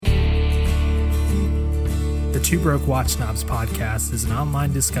Two Broke Watch Snobs podcast is an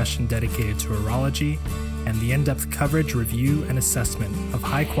online discussion dedicated to horology and the in-depth coverage, review, and assessment of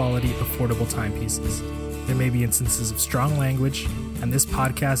high-quality, affordable timepieces. There may be instances of strong language, and this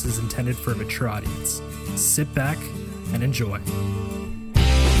podcast is intended for a mature audience. Sit back and enjoy.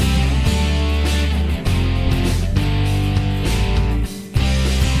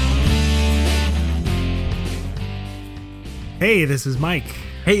 Hey, this is Mike.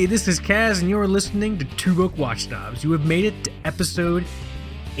 Hey, this is Kaz, and you're listening to Two Broke Watch Snobs. You have made it to episode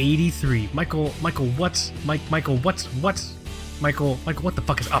 83. Michael, what the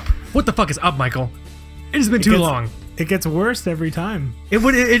fuck is up? What the fuck is up, Michael? It has been too long. It gets worse every time. It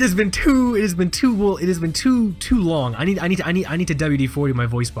has been too long. I need to WD-40 my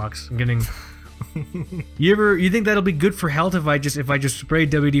voice box. I'm getting. You think that'll be good for health if I just spray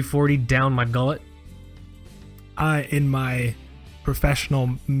WD-40 down my gullet? In my professional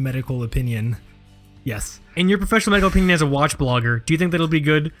medical opinion, yes. In your professional medical opinion as a watch blogger, do you think that'll be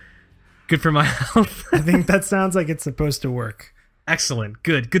good for my health? I think that sounds like it's supposed to work. Excellent.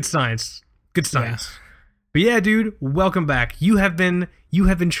 Good science. Yeah. But yeah, dude, welcome back. You have been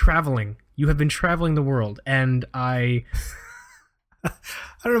traveling. You have been traveling the world, and I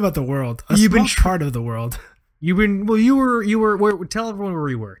don't know about the world. You've been part of the world. You were. Tell everyone where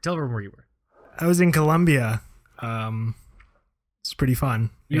you were. I was in Colombia. It's pretty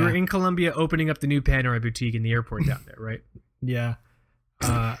fun. You were in Colombia opening up the new Pandora boutique in the airport down there, right? Yeah.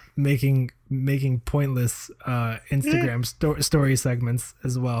 Making pointless Instagram story segments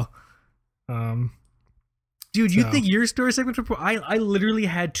as well. Dude, you think your story segments were... I literally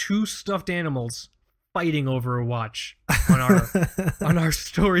had two stuffed animals fighting over a watch on our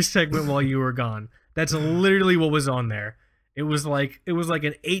story segment while you were gone. That's literally what was on there. It was like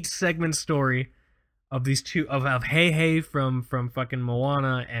an 8-segment story of these two of Hey from fucking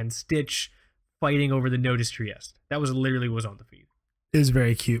Moana and Stitch fighting over the Notice Trieste. That was literally what was on the feed. It was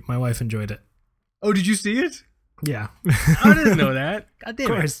very cute. My wife enjoyed it. Oh, did you see it? Yeah. I didn't know that. God damn it.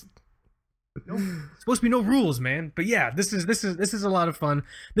 Of course. No, supposed to be no rules, man. But yeah, this is a lot of fun.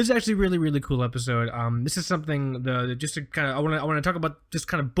 This is actually a really cool episode. This is something just to kind of I want to talk about, just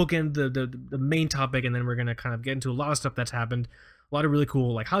kind of bookend the main topic, and then we're gonna kind of get into a lot of stuff that's happened. A lot of really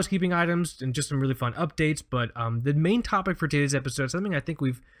cool like housekeeping items and just some really fun updates. But the main topic for today's episode is something I think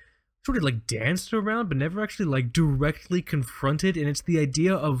we've sort of like danced around, but never actually like directly confronted, and it's the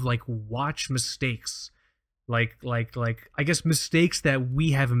idea of like watch mistakes. Like I guess mistakes that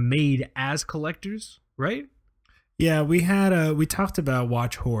we have made as collectors, right? Yeah, we talked about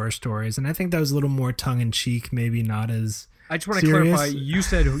watch horror stories, and I think that was a little more tongue in cheek, maybe not as I just want to clarify, you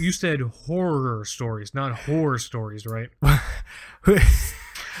said horror stories, not horror stories, right?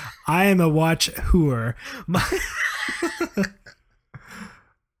 I am a watch whore.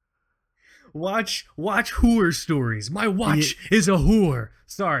 Watch whore stories. My watch is a whore.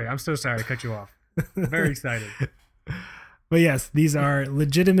 Sorry, I'm so sorry to cut you off. I'm very excited. But yes, these are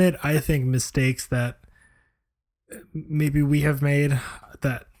legitimate, I think, mistakes that maybe we have made,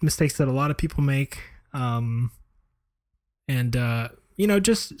 that mistakes that a lot of people make.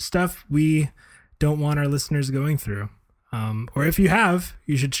 Just stuff we don't want our listeners going through. Or if you have,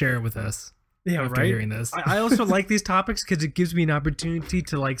 you should share it with us. Yeah, after right. Hearing this, I also like these topics because it gives me an opportunity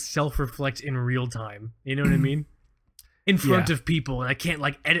to like self-reflect in real time. You know what I mean? In front of people, and I can't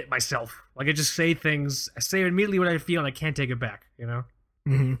like edit myself. Like I just say things, I say immediately what I feel, and I can't take it back. You know.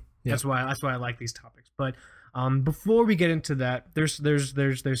 Mm-hmm. Yep. That's why I like these topics. But before we get into that, there's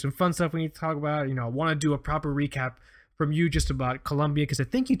some fun stuff we need to talk about. You know, I want to do a proper recap from you just about Colombia, because I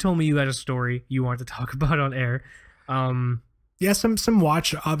think you told me you had a story you wanted to talk about on air. Yeah, some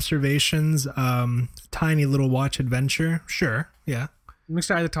watch observations, tiny little watch adventure. Sure, yeah. I'm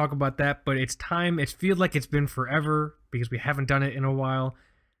excited to talk about that, but it's time. It feels like it's been forever because we haven't done it in a while.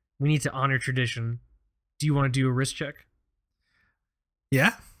 We need to honor tradition. Do you want to do a wrist check?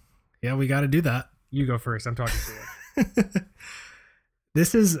 Yeah, we got to do that. You go first. I'm talking to you.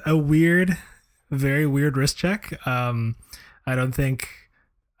 This is a very weird wrist check. I don't think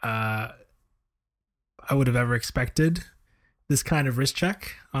I would have ever expected this kind of wrist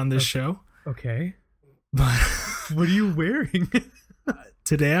check on this show. Okay. But what are you wearing?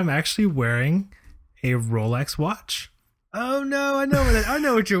 Today I'm actually wearing a Rolex watch. Oh no, I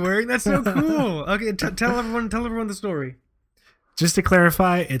know what you're wearing. That's so cool. Okay, tell everyone the story. Just to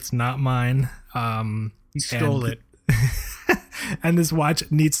clarify, it's not mine. He stole it. And this watch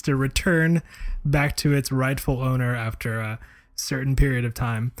needs to return back to its rightful owner after a certain period of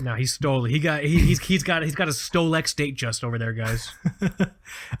time. No, he stole it. He's got a Stolex date just over there, guys.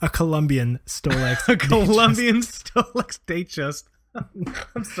 A Colombian Stolex. A Colombian Stolex date just.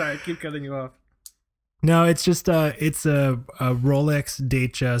 I'm sorry, I keep cutting you off. No, it's just it's a Rolex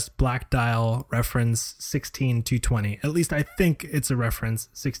Datejust black dial reference 16220. At least I think it's a reference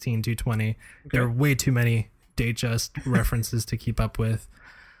 16220. Okay. There are way too many Datejust references to keep up with.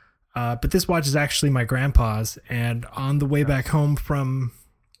 But this watch is actually my grandpa's, and on the way back home from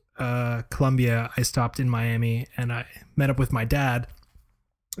Colombia, I stopped in Miami and I met up with my dad,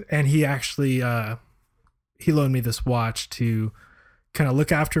 and he actually he loaned me this watch to kind of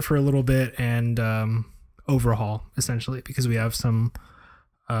look after for a little bit and overhaul, essentially, because we have some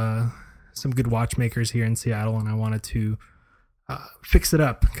good watchmakers here in Seattle, and I wanted to fix it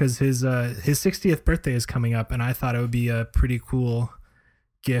up because his 60th birthday is coming up, and I thought it would be a pretty cool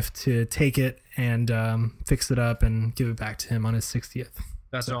gift to take it and fix it up and give it back to him on his 60th.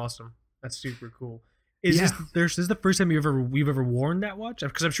 That's awesome. That's super cool. Is this the first time we've ever worn that watch?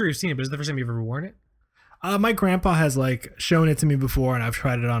 Because I'm sure you've seen it, but is it the first time you've ever worn it? My grandpa has like shown it to me before, and I've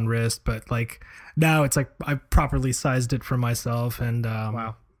tried it on wrist, but like now it's like I properly sized it for myself, and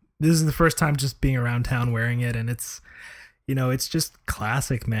wow, this is the first time just being around town wearing it, and it's, you know, it's just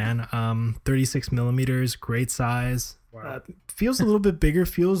classic, man. 36 millimeters, great size. Wow. Feels a little bit bigger.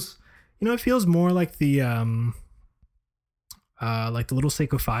 Feels, you know, it feels more like the little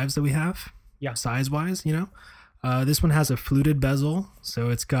Seiko 5s that we have. Yeah, size wise, you know. This one has a fluted bezel, so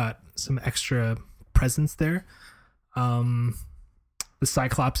it's got some extra presence there. The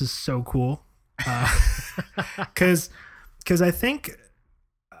Cyclops is so cool, because I think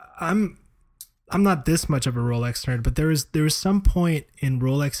I'm not this much of a Rolex nerd, but there was some point in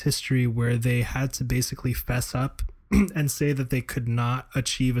Rolex history where they had to basically fess up and say that they could not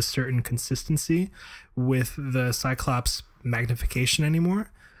achieve a certain consistency with the Cyclops magnification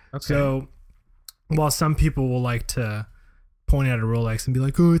anymore. Okay. So while some people will like to point at a Rolex and be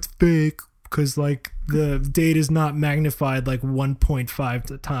like, oh, it's fake because like the date is not magnified like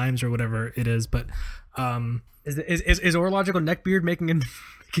 1.5 times or whatever it is, but is Orological Neckbeard making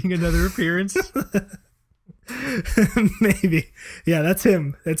another appearance? Maybe. Yeah, that's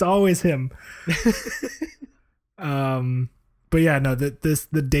him. It's always him. But yeah, no,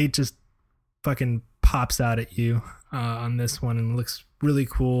 the date just fucking pops out at you on this one, and looks really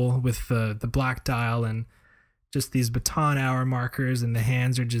cool with the black dial and just these baton hour markers, and the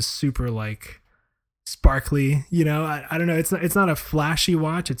hands are just super like sparkly, you know. I don't know, it's not a flashy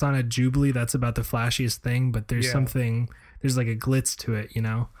watch. It's on a Jubilee, that's about the flashiest thing, but there's there's like a glitz to it, you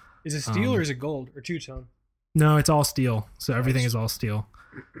know. Is it steel or is it gold or two-tone? No, it's all steel, so everything is all steel.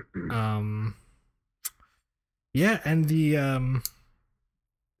 Yeah, and the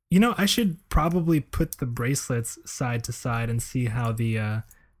you know, I should probably put the bracelets side to side and see how the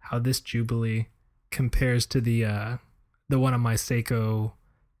how this Jubilee compares to the one on my Seiko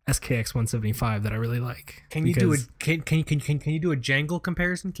SKX 175 that I really like. Can you do a jangle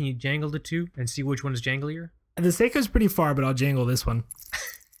comparison? Can you jangle the two and see which one is janglier? The Seiko's pretty far, but I'll jangle this one.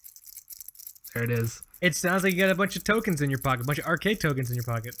 There it is. It sounds like you got a bunch of tokens in your pocket, a bunch of arcade tokens in your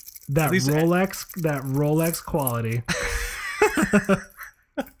pocket. That Rolex quality.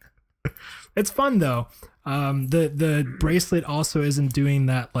 It's fun though. The bracelet also isn't doing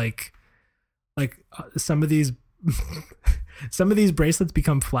that like some of these bracelets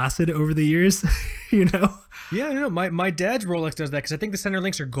become flaccid over the years, you know? Yeah, I know. My dad's Rolex does that because I think the center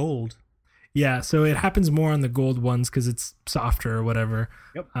links are gold. Yeah, so it happens more on the gold ones because it's softer or whatever.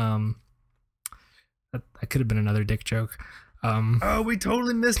 Yep. That could have been another dick joke. Oh, we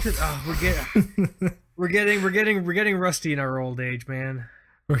totally missed it. Oh, we're getting rusty in our old age, man.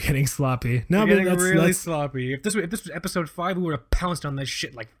 We're getting sloppy. No, we're but getting really sloppy. If this was episode 5, we would have pounced on this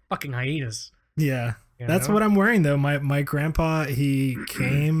shit like fucking hyenas. Yeah, that's what I'm wearing though. My grandpa, he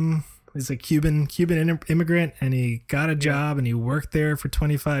came. He's a Cuban immigrant, and he got a job, and he worked there for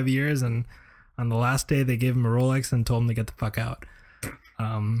 25 years. And on the last day, they gave him a Rolex and told him to get the fuck out.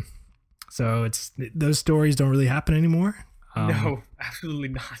 So those stories don't really happen anymore. No, absolutely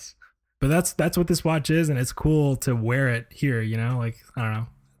not. But that's what this watch is, and it's cool to wear it here. You know, like I don't know.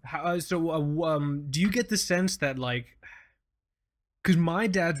 Do you get the sense that like, because my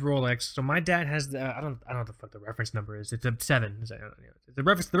dad's Rolex, so my dad has the I don't know what the fuck the reference number is. It's a 7. The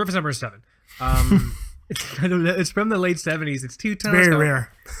reference number is 7. It's from the late 70s. It's 2 tones. Very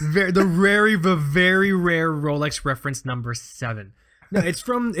rare. The very rare Rolex reference number 7. No, it's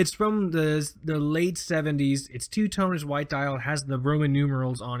from the late 70s. It's 2-tone, it's white dial, it has the Roman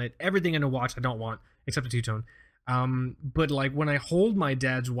numerals on it. Everything in a watch I don't want except a 2-tone. But like when I hold my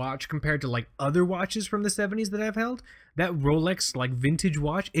dad's watch compared to like other watches from the 70s that I've held, that Rolex like vintage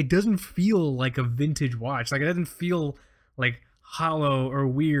watch, it doesn't feel like a vintage watch. Like it doesn't feel like hollow or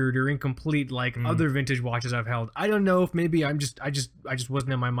weird or incomplete like other vintage watches I've held. I don't know if maybe I just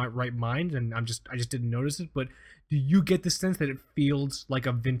wasn't in my right mind and I just didn't notice it. But do you get the sense that it feels like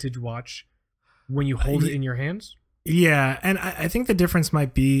a vintage watch when you hold it in your hands? Yeah, and I think the difference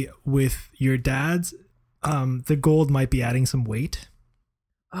might be with your dad's. The gold might be adding some weight.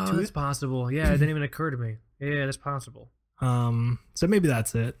 Oh, that's possible. Yeah, it didn't even occur to me. Yeah, that's possible. So maybe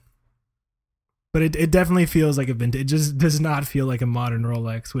that's it. But it definitely feels like a vintage. It just does not feel like a modern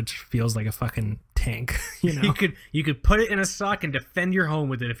Rolex, which feels like a fucking tank. You know, you could put it in a sock and defend your home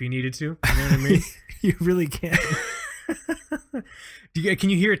with it if you needed to. You know what I mean? You really can. Can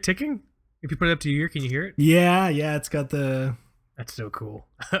you hear it ticking? If you put it up to your ear, can you hear it? Yeah, it's got the. That's so cool.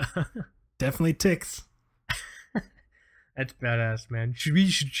 Definitely ticks. That's badass, man. Should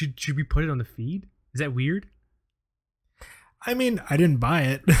we put it on the feed? Is that weird? I mean, I didn't buy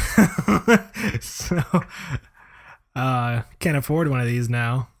it, so can't afford one of these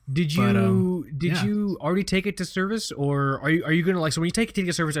now. Did you already take it to service, or are you gonna like? So when you take it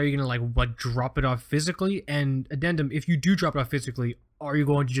to service, are you gonna like drop it off physically? And addendum, if you do drop it off physically, are you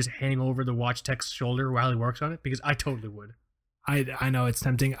going to just hang over the watch tech's shoulder while he works on it? Because I totally would. I know it's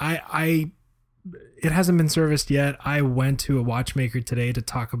tempting. It hasn't been serviced yet. I went to a watchmaker today to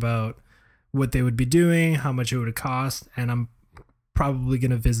talk about what they would be doing, how much it would cost, and I'm probably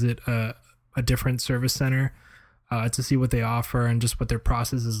going to visit a different service center to see what they offer and just what their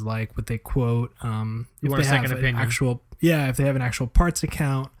process is like, what they quote. You want a second opinion? If they have an actual parts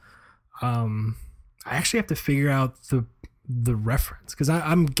account. I actually have to figure out the reference because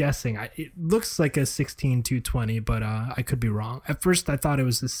I'm guessing it looks like a 16220, but I could be wrong. At first, I thought it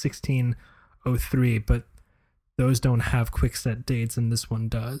was a 1603, but those don't have quick set dates and this one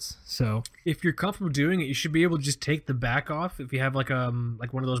does. So if you're comfortable doing it, you should be able to just take the back off if you have like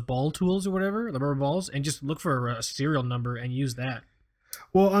one of those ball tools or whatever, the rubber balls, and just look for a serial number and use that.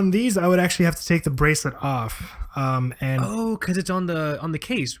 Well, on these I would actually have to take the bracelet off. Because it's on the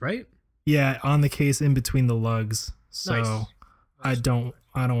case, right? Yeah, on the case in between the lugs. So nice. I don't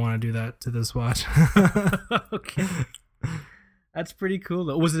want to do that to this watch. Okay. That's pretty cool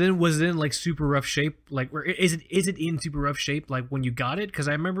though. Was it in like super rough shape? Like, is it in super rough shape? Like when you got it? Because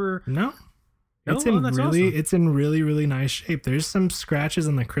I remember. No. It's in really, really nice shape. There's some scratches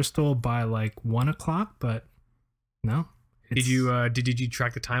on the crystal by like 1 o'clock, but no. Did you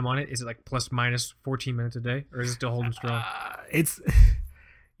track the time on it? Is it like plus minus 14 minutes a day, or is it still holding strong? It's,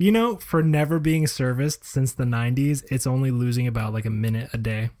 for never being serviced since the 90s, it's only losing about like a minute a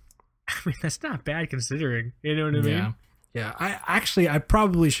day. I mean, that's not bad considering. You know what I mean? Yeah, I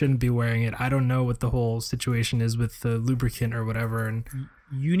probably shouldn't be wearing it. I don't know what the whole situation is with the lubricant or whatever. And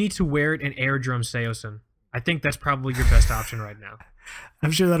you need to wear it in Airdrum Seosin. I think that's probably your best option right now.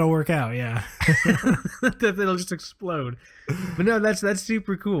 I'm sure that'll work out. Yeah, it'll just explode. But no, that's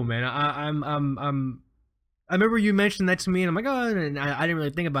super cool, man. I remember you mentioned that to me, and I'm like, oh, and I didn't really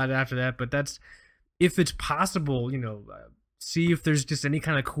think about it after that. But that's if it's possible, see if there's just any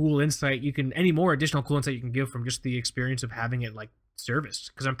kind of cool insight any more additional cool insight you can give from just the experience of having it like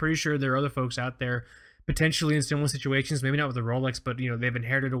serviced. Because I'm pretty sure there are other folks out there potentially in similar situations, maybe not with the Rolex, but they've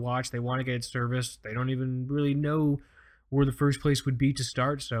inherited a watch, they want to get it serviced, they don't even really know where the first place would be to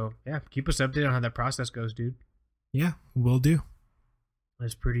start. So yeah, keep us updated on how that process goes, dude. Yeah, will do.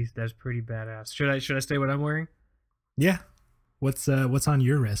 That's pretty badass. Should I say what I'm wearing? Yeah. What's on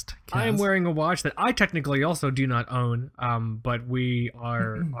your wrist, Kaz? I am wearing a watch that I technically also do not own, but we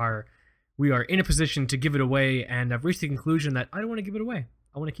are in a position to give it away, and I've reached the conclusion that I don't want to give it away.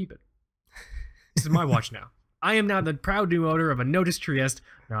 I want to keep it. This is my watch now. I am now the proud new owner of a Notice Trieste.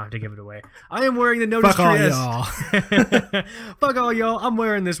 No, I have to give it away. I am wearing the Notice Trieste. Fuck all y'all. Fuck all y'all. I'm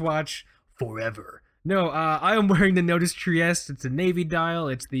wearing this watch forever. No, I am wearing the Notice Trieste. It's a navy dial.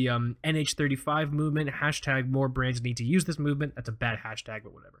 It's the NH35 movement. # more brands need to use this movement. That's a bad hashtag,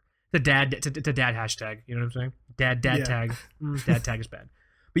 but whatever. It's a dad hashtag. You know what I'm saying? Dad tag. Dad tag is bad.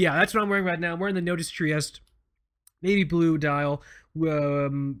 But yeah, that's what I'm wearing right now. I'm wearing the Notice Trieste navy blue dial.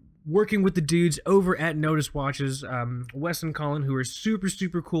 Working with the dudes over at Notice Watches, Wes and Colin, who are super,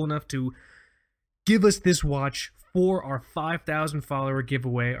 super cool enough to give us this watch for our 5,000 follower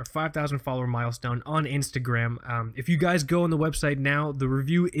giveaway, our 5,000 follower milestone on Instagram. If you guys go on the website now, the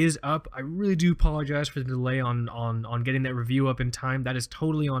review is up. I really do apologize for the delay on getting that review up in time. That is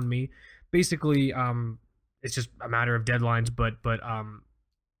totally on me. Basically, it's just a matter of deadlines, but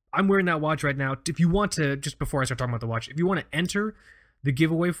I'm wearing that watch right now. If you want to, just before I start talking about the watch, if you want to enter the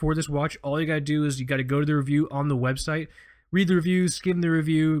giveaway for this watch, all you got to do is you got to go to the review on the website, read the review, skim the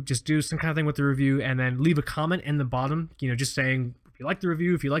review, just do some kind of thing with the review, and then leave a comment in the bottom, just saying if you like the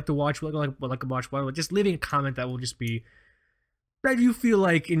review, if you like the watch, like a watch, whatever, just leaving a comment that will just be that you feel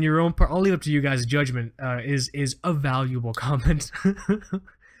like in your own part, I'll leave it to you guys' judgment, is a valuable comment.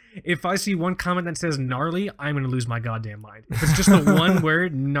 If I see one comment that says gnarly, I'm gonna lose my goddamn mind. If it's just the one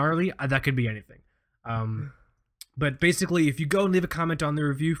word gnarly, that could be anything. But basically, if you go and leave a comment on the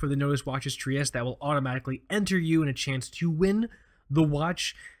review for the Notice Watches Trieste, that will automatically enter you in a chance to win the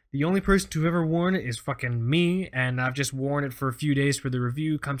watch. The only person to ever worn it is fucking me, and I've just worn it for a few days for the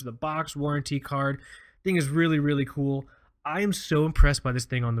review. Comes with a box, warranty card. Thing is really, really cool. I am so impressed by this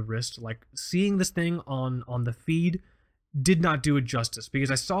thing on the wrist. Like, seeing this thing on the feed did not do it justice,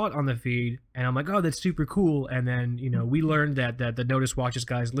 because I saw it on the feed and I'm like, oh, that's super cool. And then, you know, we learned that the Notice Watches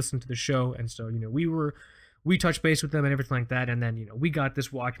guys listened to the show, and so, you know, we touched base with them and everything like that, and then, you know, we got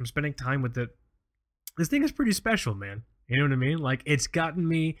this watch. I'm spending time with it. This thing is pretty special, man. You know what I mean? Like, it's gotten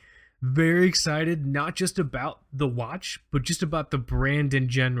me very excited, not just about the watch, but just about the brand in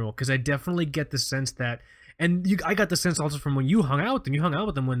general, because I definitely get the sense that, and I got the sense also from when you hung out with them. You hung out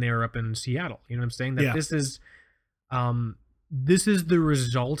with them when they were up in Seattle. You know what I'm saying? That this is the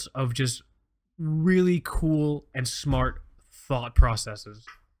result of just really cool and smart thought processes.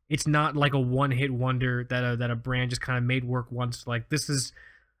 It's not like a one-hit wonder that a brand just kind of made work once. Like, this is,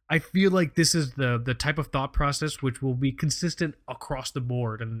 I feel like this is the type of thought process which will be consistent across the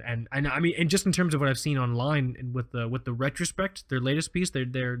board. And I mean, and just in terms of what I've seen online and with the retrospect, their latest piece, they're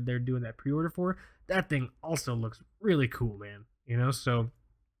doing that pre-order for, that thing also looks really cool, man. You know, so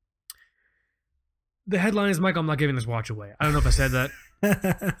the headline is, Michael, I'm not giving this watch away. I don't know if I said that,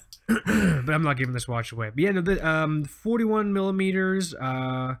 but I'm not giving this watch away. But yeah, no, the 41 millimeters.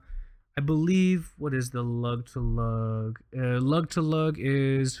 I believe, what is the lug to lug? Lug to lug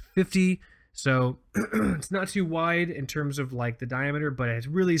is 50, so it's not too wide in terms of like the diameter, but it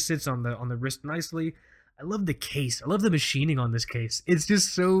really sits on the wrist nicely. I love the case. I love the machining on this case. It's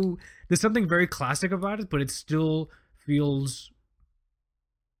just so, there's something very classic about it, but it still feels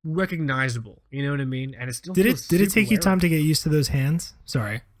recognizable. You know what I mean? And it still did it take you time to get used to those hands?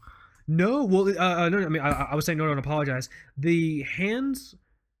 Sorry. No, well, no. I mean, I was saying no, don't apologize. The hands,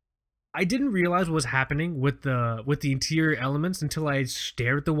 I didn't realize what was happening with the interior elements until I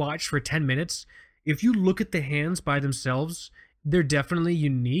stared at the watch for 10 minutes. If you look at the hands by themselves, they're definitely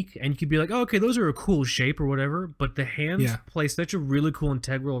unique, and you could be like, oh, okay, those are a cool shape or whatever, but the hands play such a really cool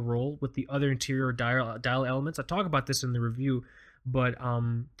integral role with the other interior dial elements. I talk about this in the review, but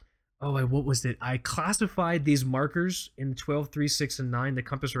what was it? I classified these markers in 12, 3, 6, and 9, the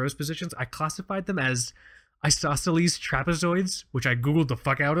compass rose positions. I classified them as isosceles trapezoids, which I Googled the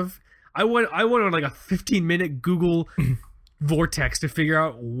fuck out of. I went on like a 15-minute Google vortex to figure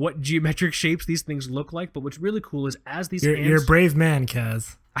out what geometric shapes these things look like. But what's really cool is, as these hands, you're a brave man,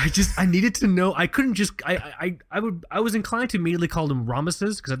 Kaz. I needed to know. I couldn't just. I was inclined to immediately call them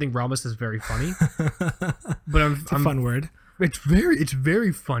rhombuses, because I think rhombus is very funny. But it's a fun word. It's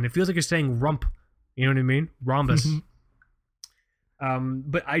very fun. It feels like you're saying rump. You know what I mean? Rhombus.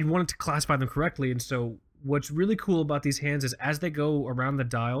 But I wanted to classify them correctly, and so what's really cool about these hands is, as they go around the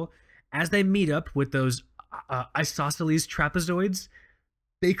dial, as they meet up with those isosceles trapezoids,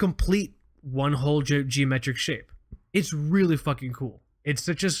 they complete one whole geometric shape. It's really fucking cool. It's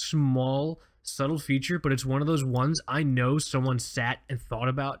such a small, subtle feature, but it's one of those ones I know someone sat and thought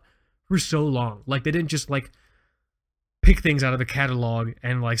about for so long. Like, they didn't just like pick things out of the catalog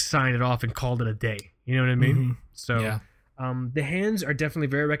and like sign it off and called it a day. You know what I mean? So yeah. The hands are definitely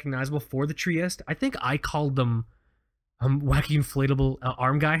very recognizable for the Trieste. I think I called them wacky inflatable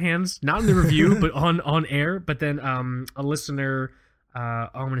arm guy hands, not in the review, but on air. But then a listener,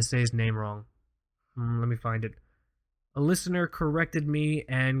 I'm gonna say his name wrong. Let me find it. A listener corrected me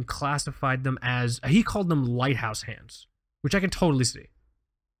and classified them as, he called them lighthouse hands, which I can totally see.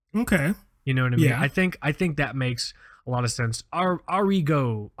 Okay. You know what I mean? Yeah. I think that makes a lot of sense. Ari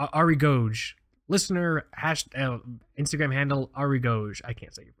Goj, listener, Instagram handle Ari Goj. I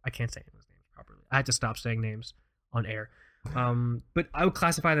can't say his names properly. I had to stop saying names on air. But I would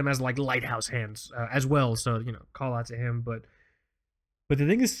classify them as like lighthouse hands as well. So, you know, call out to him. But the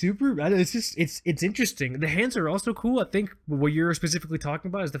thing is super. It's interesting. The hands are also cool. I think what you're specifically talking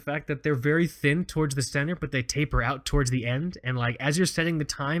about is the fact that they're very thin towards the center, but they taper out towards the end. And like, as you're setting the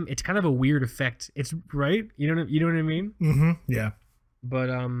time, it's kind of a weird effect. It's right. You know what I mean? Mm-hmm. Yeah. But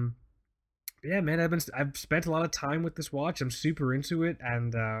yeah, man, I've spent a lot of time with this watch. I'm super into it,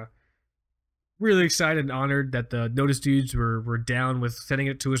 and really excited and honored that the Notice dudes were down with sending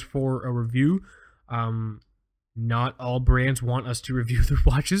it to us for a review. Not all brands want us to review their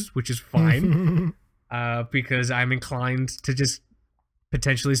watches, which is fine, because I'm inclined to just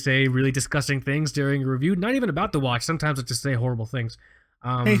potentially say really disgusting things during a review. Not even about the watch. Sometimes I just say horrible things.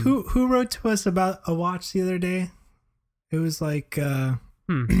 Hey, who wrote to us about a watch the other day? It was like it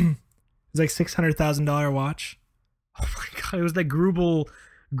Hmm. was like $600,000 watch. Oh my god, it was that Grubel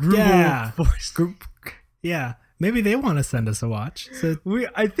Yeah. Force. Group. Yeah, maybe they want to send us a watch. So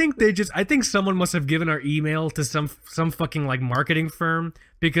I think someone must have given our email to some fucking like marketing firm,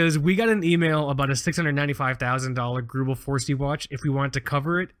 because we got an email about a $695,000 Grubel 4C watch if we wanted to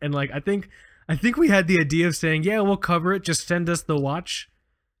cover it, and like I think we had the idea of saying, yeah, we'll cover it, just send us the watch.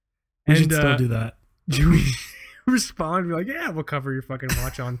 we should still do that. We respond, be like, yeah, we'll cover your fucking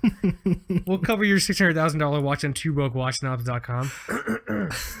watch on. We'll cover your $600,000 watch on twobrokeWatchSnobs.com.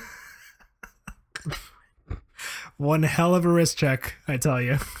 One hell of a wrist check, I tell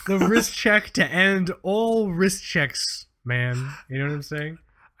you. The wrist check to end all wrist checks, man. You know what I'm saying?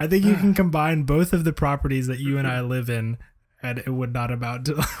 I think you can combine both of the properties that you and I live in, and it would not amount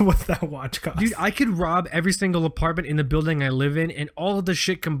to what that watch costs. Dude, I could rob every single apartment in the building I live in, and all of the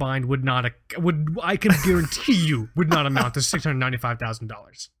shit combined would not I can guarantee you would not amount to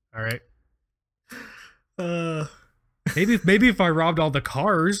 $695,000. All right. Maybe if I robbed all the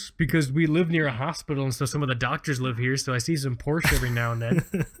cars, because we live near a hospital and so some of the doctors live here, so I see some Porsche every now and then.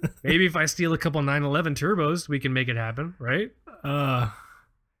 Maybe if I steal a couple 911 turbos, we can make it happen, right?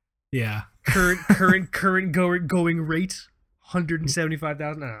 Yeah. Current going rate,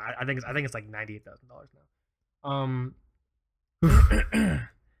 $175,000. No, I think it's like $98,000 now.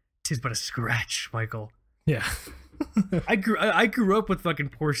 Tis but a scratch, Michael. Yeah. I grew up with fucking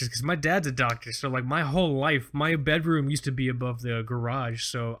Porsches because my dad's a doctor, so like my whole life, my bedroom used to be above the garage,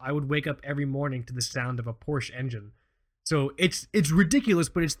 so I would wake up every morning to the sound of a Porsche engine. So it's ridiculous,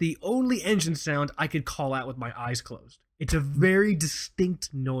 but it's the only engine sound I could call out with my eyes closed. It's a very distinct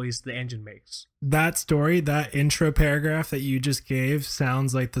noise the engine makes. That story, that intro paragraph that you just gave,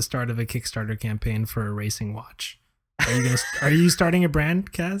 sounds like the start of a Kickstarter campaign for a racing watch. Are you starting a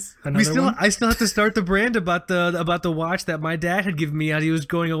brand, Kaz? I still have to start the brand about the watch that my dad had given me as he was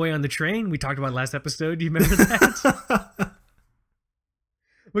going away on the train. We talked about last episode. Do you remember that?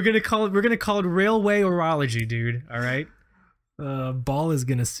 We're gonna call it Railway Orology, dude. All right. Ball is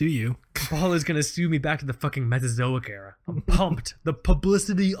gonna sue you. Ball is gonna sue me back to the fucking Mesozoic era. I'm pumped. The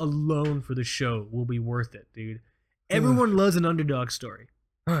publicity alone for the show will be worth it, dude. Everyone loves an underdog story.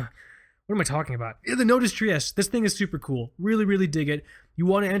 What am I talking about? Yeah, the Notice Trieste. This thing is super cool. Really, really dig it. You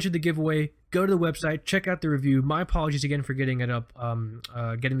want to enter the giveaway, go to the website, check out the review. My apologies again for getting it up,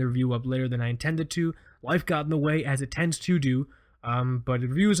 getting the review up later than I intended to. Life got in the way, as it tends to do. But the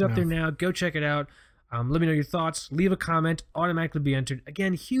review is up there now. Go check it out. Let me know your thoughts. Leave a comment. Automatically be entered.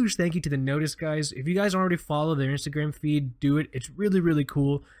 Again, huge thank you to the Notice guys. If you guys already follow their Instagram feed, do it. It's really, really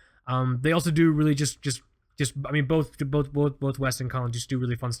cool. They also do really just I mean, both Wes and Colin just do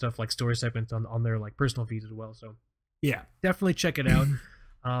really fun stuff like story segments on their like personal feeds as well. So yeah, definitely check it out.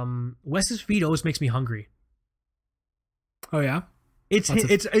 Wes's feed always makes me hungry. Oh yeah,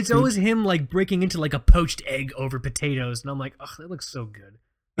 it's always him like breaking into like a poached egg over potatoes, and I'm like, oh, that looks so good.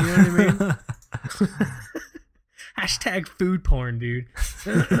 You know what I mean? Hashtag food porn, dude.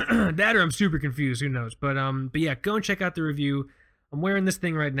 That or I'm super confused. Who knows? But yeah, go and check out the review. I'm wearing this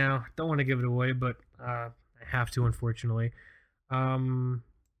thing right now. Don't want to give it away, but I have to, unfortunately. Am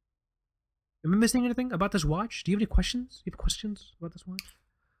I missing anything about this watch? Do you have any questions? Do you have questions about this watch?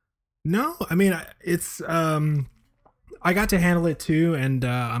 No, I mean it's I got to handle it too, and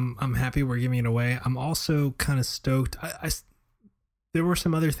I'm happy we're giving it away. I'm also kind of stoked. There were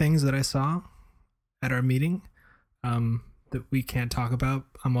some other things that I saw at our meeting that we can't talk about.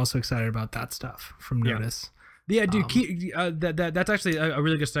 I'm also excited about that stuff from Notice. Yeah, dude, that's actually a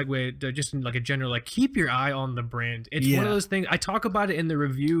really good segue to just in like a general, like, keep your eye on the brand. It's one of those things, I talk about it in the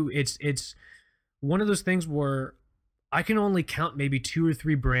review, it's one of those things where I can only count maybe 2 or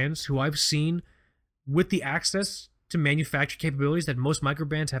 3 brands who I've seen with the access to manufacture capabilities that most micro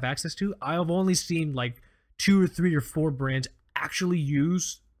brands have access to. I've only seen like 2 or 3 or 4 brands actually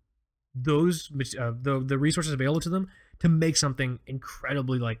use those the resources available to them to make something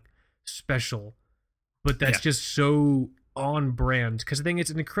incredibly like special, but that's just so on brand. Because I think it's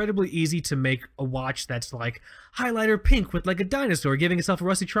incredibly easy to make a watch that's like highlighter pink with like a dinosaur giving itself a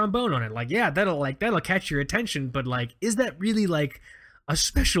rusty trombone on it. Like, yeah, that'll catch your attention, but like, is that really like a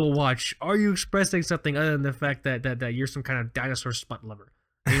special watch? Are you expressing something other than the fact that you're some kind of dinosaur spot lover?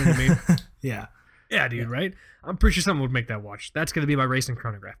 You know what I mean? Yeah, dude, right? I'm pretty sure someone would make that watch. That's going to be my racing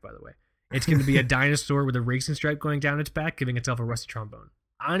chronograph, by the way. It's going to be a dinosaur with a racing stripe going down its back, giving itself a rusty trombone.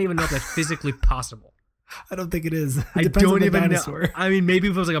 I don't even know if that's physically possible. I don't think it is. I don't even know. I mean, maybe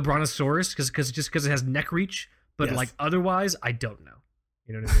if it was like a brontosaurus, because it has neck reach, but like otherwise, I don't know.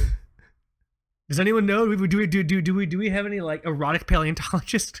 You know what I mean? Does anyone know? Do we have any like erotic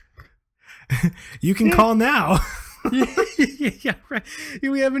paleontologist? You can call now. Yeah, right.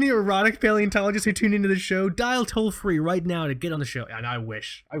 Do we have any erotic paleontologists who tune into the show? Dial toll free right now to get on the show. And I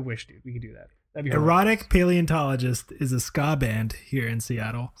wish, dude, we could do that. That'd be Erotic Paleontologist is a ska band here in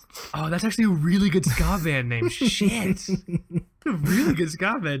Seattle. Oh, that's actually a really good ska band name. Shit. A really good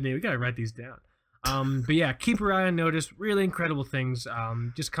ska band name. We gotta write these down. But yeah, keep your eye on Notice. Really incredible things.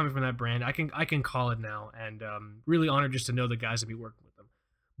 Just coming from that brand. I can call it now, and really honored just to know the guys that be working with them.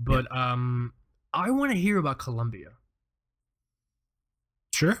 But I want to hear about Colombia.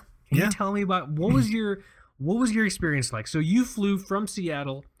 Sure. Can you tell me about what was your experience like? So you flew from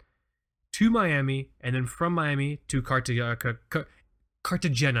Seattle to Miami, and then from Miami to Cartagena. The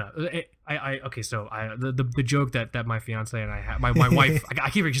joke that my fiance and I have, my wife, I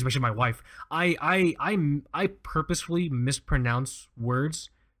keep just mentioning my wife. I purposefully mispronounce words,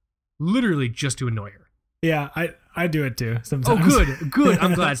 literally just to annoy her. Yeah, I do it too sometimes. Oh, good.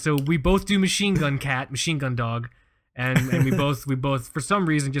 I'm glad. So we both do machine gun dog, and we both for some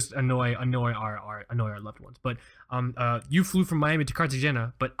reason just annoy our loved ones. But you flew from Miami to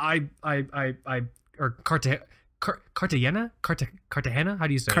Cartagena, but Cartagena? How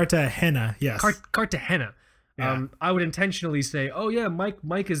do you say it? Cartagena, yes. Cartagena. Yeah. I would intentionally say, oh yeah,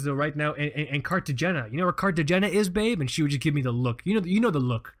 Mike is right now in Cartagena. You know where Cartagena is, babe? And she would just give me the look. You know the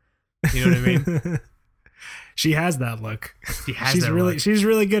look. You know what I mean? She has that look. She's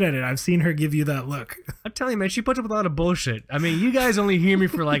really good at it. I've seen her give you that look. I'm telling you, man, she puts up with a lot of bullshit. I mean, you guys only hear me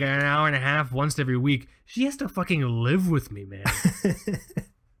for like an hour and a half once every week. She has to fucking live with me, man.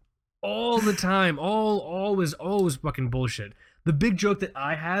 All the time. Always fucking bullshit. The big joke that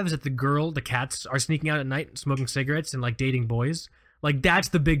I have is that the cats are sneaking out at night smoking cigarettes and like dating boys. Like that's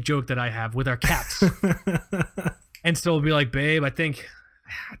the big joke that I have with our cats. And so it'll be like, babe, I think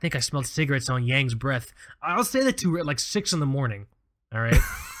I smelled cigarettes on Yang's breath. I'll say that to her at like 6 a.m. All right.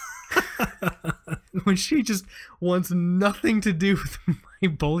 When she just wants nothing to do with my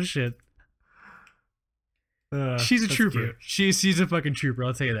bullshit. She's a trooper. She's a fucking trooper.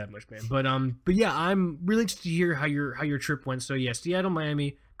 I'll tell you that much, man. But yeah, I'm really interested to hear how your trip went. So yeah, Seattle,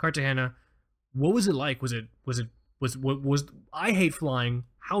 Miami, Cartagena. What was it like? Was I hate flying.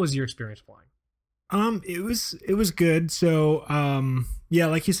 How was your experience flying? It was good. So yeah,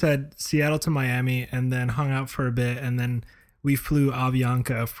 like you said, Seattle to Miami, and then hung out for a bit, and then we flew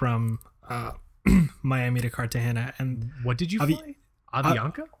Avianca from Miami to Cartagena. And what did you fly?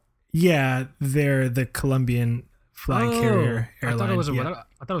 Avianca? Yeah, they're the Colombian flag carrier airline. I thought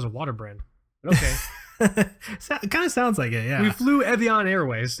it was a water brand. But okay. It kind of sounds like it, yeah. We flew Evian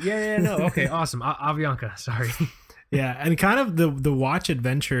Airways. Yeah, no. Okay, awesome. Avianca, sorry. Yeah, and kind of the watch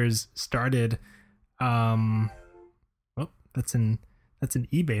adventures started that's an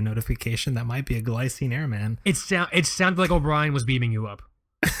eBay notification. That might be a Glycine Airman. It sounded like O'Brien was beaming you up.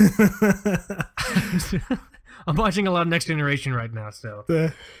 I'm watching a lot of Next Generation right now, so.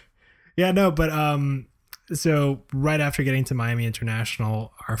 Yeah, no, but so right after getting to Miami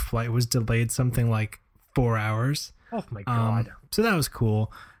International, our flight was delayed something like 4 hours. Oh my god! So that was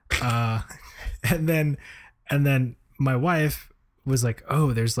cool. And then my wife was like,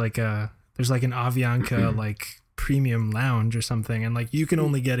 "Oh, there's like an Avianca like premium lounge or something, and like you can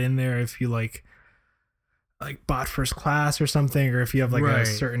only get in there if you like bought first class or something, or if you have like a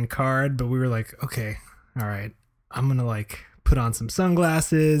certain card." But we were like, "Okay, all right, I'm gonna like put on some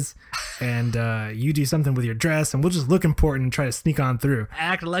sunglasses and you do something with your dress and we'll just look important and try to sneak on through.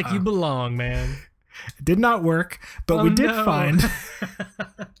 Act like you belong, man." It did not work, but we did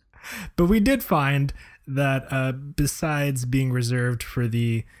find that besides being reserved for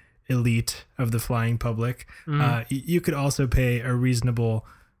the elite of the flying public, you could also pay a reasonable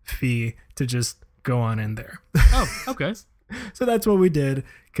fee to just go on in there. Oh, okay. So that's what we did,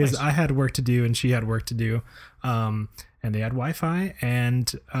 because I had work to do and she had work to do. And they had Wi-Fi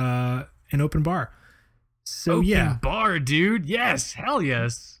and an open bar. So open bar, dude. Yes, hell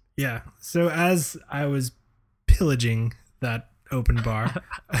yes. Yeah. So as I was pillaging that open bar,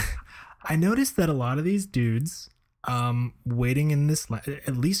 I noticed that a lot of these dudes waiting in this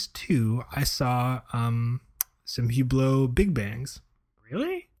at least two, I saw some Hublot Big Bangs.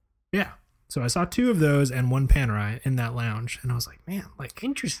 Really? Yeah. So I saw two of those and one Panerai in that lounge, and I was like, man, like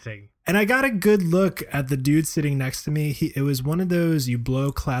interesting. And I got a good look at the dude sitting next to me. It was one of those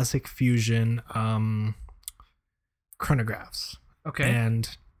Hublot Classic Fusion chronographs. Okay. And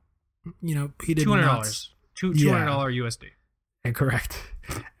you know, he did $200. $200 USD. And correct.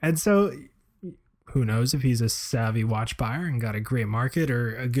 And so who knows if he's a savvy watch buyer and got a great market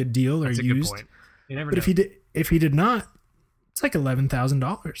or a good deal or That's a used. good point. You never but know. if he did not, it's like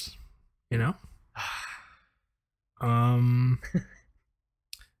 $11,000. You know?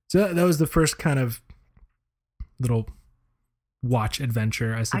 So that was the first kind of little watch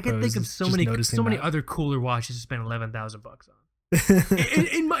adventure, I suppose. I can think of so many other cooler watches to spend $11,000 on.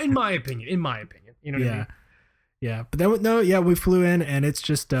 in my opinion, you know what I mean? Yeah, but then we flew in, and it's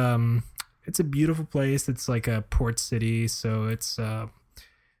just it's a beautiful place. It's like a port city, so it's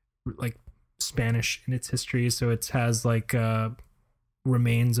like Spanish in its history, so it has like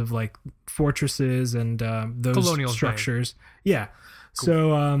remains of like fortresses and those colonial structures. Yeah. Cool.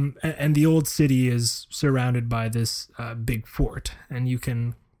 So and the old city is surrounded by this big fort, and you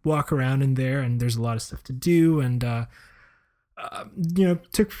can walk around in there, and there's a lot of stuff to do, and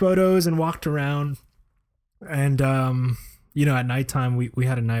took photos and walked around, and at nighttime we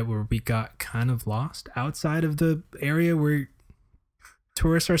had a night where we got kind of lost outside of the area where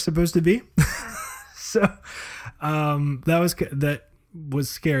tourists are supposed to be. So that was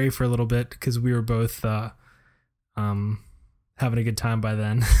scary for a little bit, because we were both having a good time by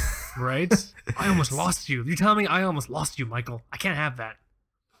then. Right? I almost lost you. You telling me I almost lost you, Michael? I can't have that.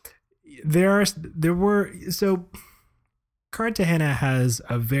 So Cartagena has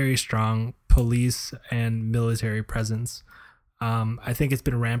a very strong police and military presence. I think it's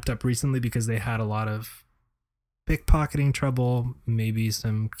been ramped up recently because they had a lot of pickpocketing trouble, maybe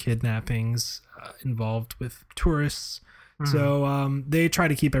some kidnappings involved with tourists. Mm-hmm. So they try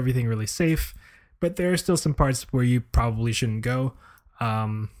to keep everything really safe, but there are still some parts where you probably shouldn't go.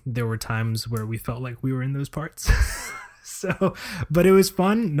 There were times where we felt like we were in those parts. But it was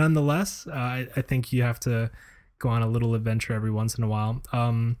fun nonetheless. I think you have to go on a little adventure every once in a while.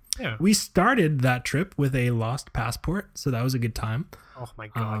 We started that trip with a lost passport, so that was a good time. Oh my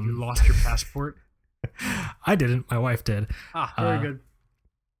God, you lost your passport? I didn't. My wife did. Very good.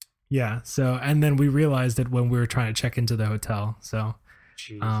 Yeah. So, and then we realized it when we were trying to check into the hotel. So,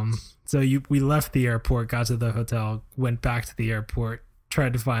 we left the airport, got to the hotel, went back to the airport,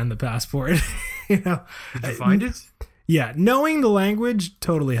 tried to find the passport. Did you find it? Yeah. Knowing the language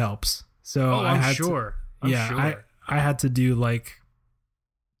totally helps. So I'm sure. I had to do like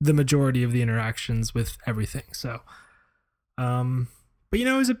the majority of the interactions with everything. So, but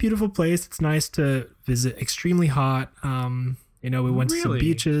it was a beautiful place. It's nice to visit. Extremely hot. We went to some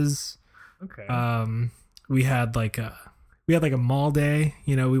beaches. Okay. We had like a mall day.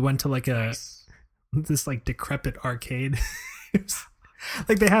 We went to like this like decrepit arcade.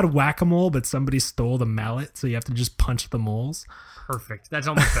 Like they had whack-a-mole, but somebody stole the mallet, so you have to just punch the moles. Perfect. That's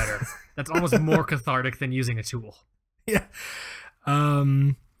almost better. That's almost more cathartic than using a tool. Yeah.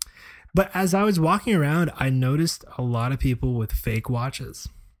 But as I was walking around, I noticed a lot of people with fake watches.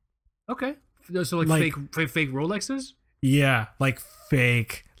 Okay. So like fake Rolexes? Yeah, like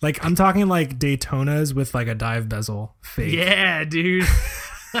fake. Like I'm talking like Daytonas with like a dive bezel. Fake. Yeah, dude.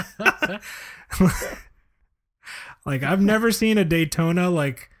 Like I've never seen a Daytona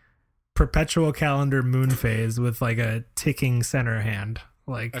like perpetual calendar moon phase with like a ticking center hand.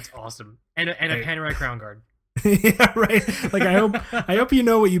 Like that's awesome. And a Panerai crown guard. Yeah, right. Like I hope you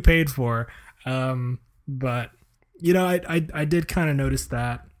know what you paid for. But I did kind of notice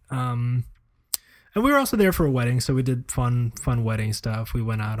that. And we were also there for a wedding, so we did fun wedding stuff. We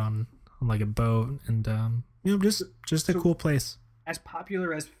went out on like a boat, and just a cool place. As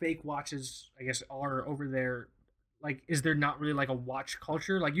popular as fake watches, I guess, are over there, like, is there not really like a watch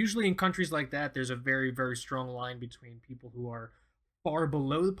culture? Like usually in countries like that, there's a very, very strong line between people who are far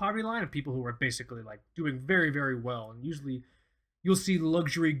below the poverty line and people who are basically like doing very, very well. And usually you'll see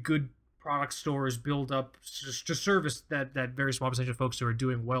luxury good product stores build up to service that very small percentage of folks who are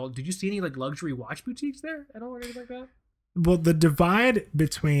doing well. Did you see any like luxury watch boutiques there at all or anything like that? Well, the divide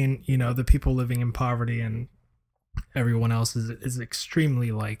between, the people living in poverty and everyone else is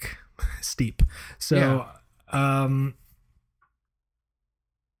extremely like steep. So,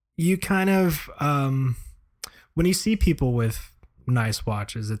 you kind of, when you see people with nice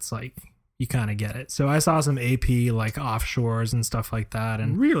watches, it's like, you kind of get it. So I saw some AP like offshores and stuff like that.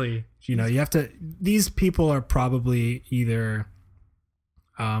 And really, you have to, these people are probably either,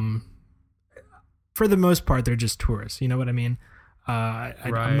 for the most part, they're just tourists. You know what I mean? Right.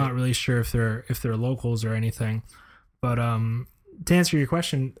 I'm not really sure if they're locals or anything, but, to answer your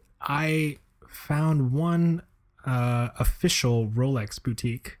question, I found one, official Rolex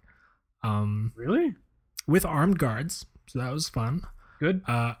boutique, really, with armed guards. So that was fun. Good.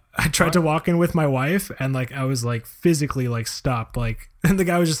 I tried to walk in with my wife, and like I was like physically like stopped, like, and the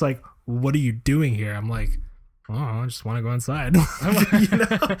guy was just like, "What are you doing here?" I'm like, "Oh, I just want to go inside."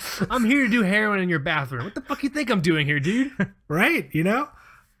 I'm here to do heroin in your bathroom. What the fuck you think I'm doing here, dude? Right? That's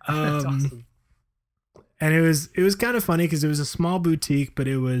awesome. And it was kind of funny because it was a small boutique, but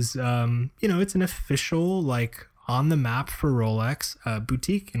it was it's an official like on the map for Rolex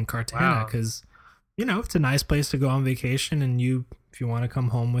boutique in Cartagena because it's a nice place to go on vacation, and if you want to come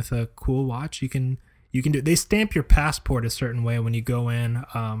home with a cool watch, you can do it. They stamp your passport a certain way when you go in.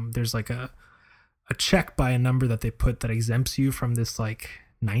 There's like a check by a number that they put that exempts you from this like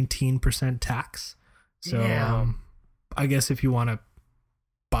 19% tax. So I guess if you want to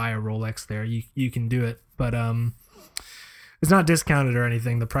buy a Rolex there, you can do it, but it's not discounted or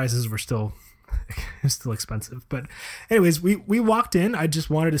anything. The prices were still expensive. But anyways, we walked in. I just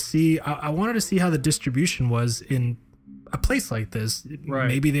wanted to see I wanted to see how the distribution was in a place like this. Right.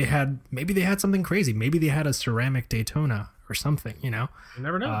 Maybe they had something crazy. Maybe they had a ceramic Daytona or something, You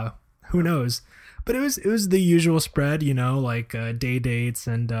never know. Who knows? But it was the usual spread, like day dates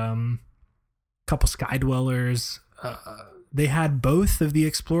and couple Sky Dwellers. They had both of the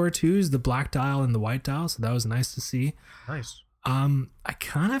Explorer 2s, the black dial and the white dial, so that was nice to see. Nice. I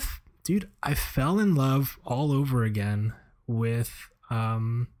fell in love all over again with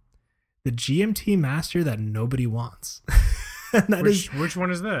the GMT Master that nobody wants. And which one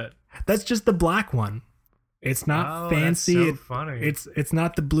is that? That's just the black one. It's not fancy. That's so funny. It's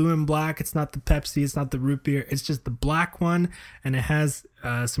not the blue and black. It's not the Pepsi. It's not the root beer. It's just the black one, and it has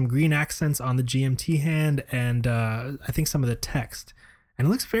some green accents on the GMT hand, and I think some of the text. And it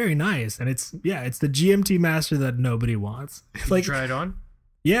looks very nice. And it's the GMT Master that nobody wants. Did you try it on?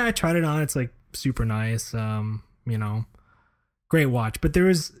 Yeah, I tried it on. It's like super nice. Great watch. But there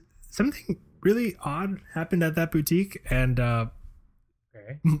was something really odd happened at that boutique, and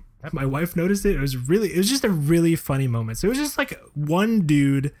my wife noticed it. It was just a really funny moment. So it was just like one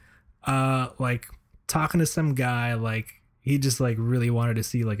dude like talking to some guy, like he just like really wanted to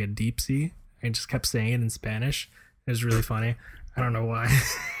see like a deep sea and just kept saying it in Spanish. It was really funny. I don't know why.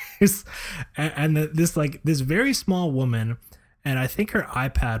 This very small woman, and I think her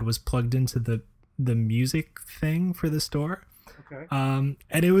iPad was plugged into the music thing for the store. Okay.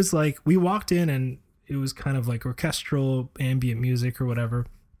 And it was like we walked in and it was kind of like orchestral ambient music or whatever.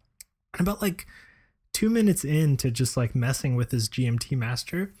 And about like 2 minutes into just like messing with his GMT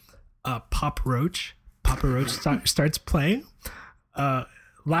Master, Papa Roach starts playing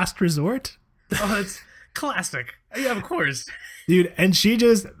Last Resort. Oh, it's classic. Yeah, of course. Dude, and she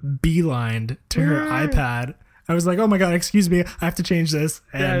just beelined to her iPad. I was like, oh my God, excuse me, I have to change this.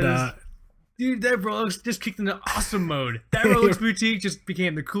 And dude, that Rolex just kicked into awesome mode. That Rolex boutique just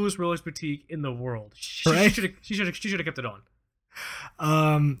became the coolest Rolex boutique in the world. She should have kept it on.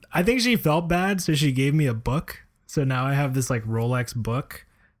 I think she felt bad, so she gave me a book. So now I have this like Rolex book.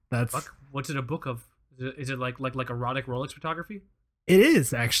 What's it a book of? Is it like erotic Rolex photography? It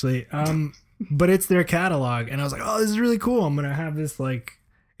is actually. But it's their catalog, and I was like, oh, this is really cool. I'm gonna have this like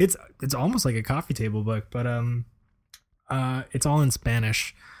it's almost like a coffee table book, but it's all in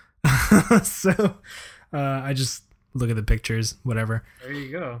Spanish. So I just look at the pictures, whatever. There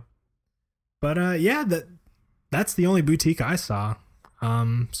you go. But that's the only boutique I saw.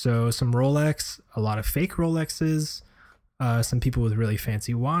 So some Rolex, a lot of fake Rolexes, some people with really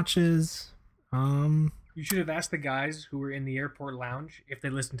fancy watches. You should have asked the guys who were in the airport lounge if they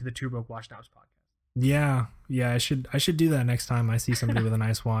listened to the Two Broke Watch Snobs podcast. Yeah, I should do that next time I see somebody with a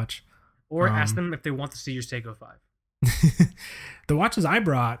nice watch. Or ask them if they want to see your Seiko 5. The watches I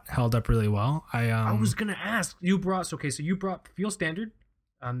brought held up really well. I was gonna ask. You brought Feel Standard,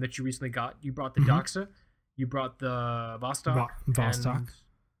 that you recently got. You brought the Doxa. You brought the Vostok. Vostok.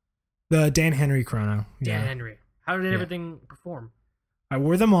 The Dan Henry chrono. Dan Henry. How did everything perform? I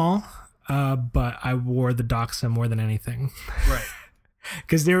wore them all, but I wore the Doxa more than anything. Right.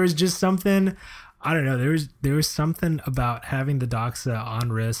 Because there was just something, I don't know. There was something about having the Doxa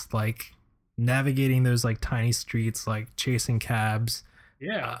on wrist, like navigating those like tiny streets, like chasing cabs,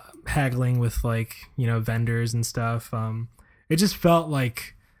 haggling with like vendors and stuff. It just felt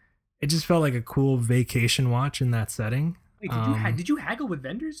like a cool vacation watch in that setting. Wait, did you haggle with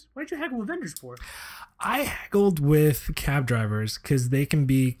vendors? What did you haggle with vendors for? I haggled with cab drivers because they can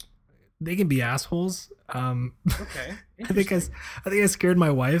be assholes. Okay. I think I scared my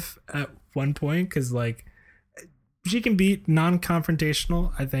wife at one point because like she can be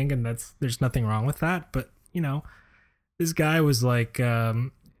non-confrontational, I think, and there's nothing wrong with that. But this guy was like,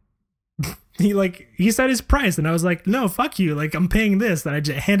 he said his price, and I was like, no, fuck you, like I'm paying this. And I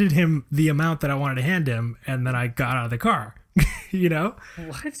just handed him the amount that I wanted to hand him, and then I got out of the car.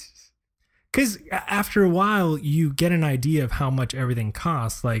 What? Because after a while, you get an idea of how much everything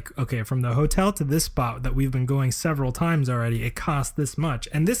costs. Like, okay, from the hotel to this spot that we've been going several times already, it costs this much.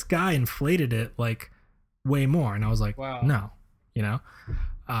 And this guy inflated it like way more. And I was like, wow. No,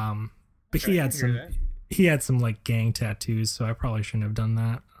 but he had some like gang tattoos, so I probably shouldn't have done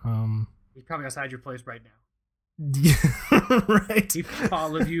that. He's probably outside your place right now. Right. He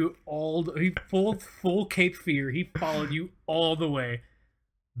followed you he full Cape Fear. He followed you all the way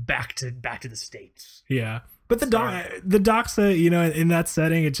back to the States. Yeah. But the doxa, in that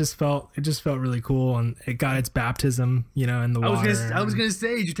setting, it just felt really cool, and it got its baptism, in the water. I was gonna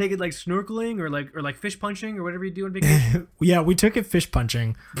say, did you take it like snorkeling or like fish punching or whatever you do on vacation? Yeah, we took it fish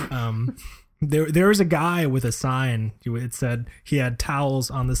punching. There was a guy with a sign. It said he had towels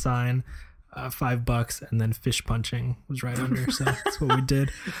on the sign, $5, and then fish punching was right under. So that's what we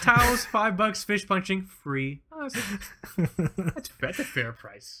did. Towels, $5, fish punching free. Oh, that's a fair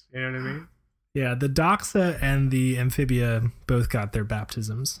price. You know what I mean? Yeah, the doxa and the amphibia both got their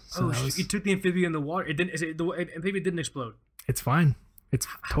baptisms. So you took the amphibia in the water. The amphibia didn't explode. It's fine. It's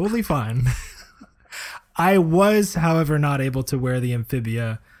totally fine. I was, however, not able to wear the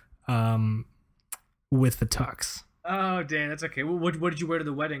amphibia with the tux. Oh, damn, that's okay. What did you wear to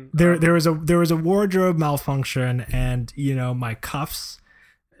the wedding? There was a wardrobe malfunction, and my cuffs,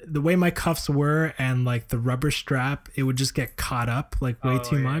 the way my cuffs were, and like the rubber strap, it would just get caught up like way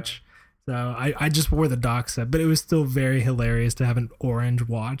too much. So I just wore the doxa, but it was still very hilarious to have an orange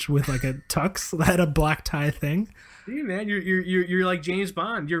watch with like a tux that had a black tie thing. Dude, man, you're like James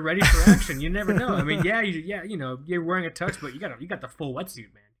Bond. You're ready for action. You never know. I mean, you're wearing a tux, but you got the full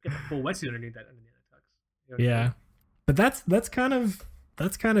wetsuit, man. You got the full wetsuit underneath that tux. Yeah, but that's kind of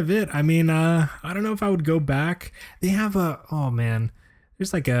it. I mean, I don't know if I would go back. They have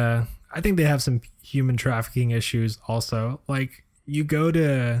there's like I think they have some human trafficking issues also. Like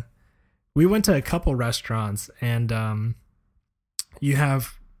we went to a couple restaurants, and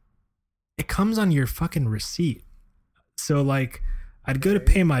it comes on your fucking receipt. So like I'd go to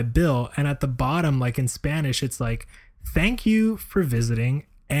pay my bill, and at the bottom, like in Spanish, it's like, thank you for visiting,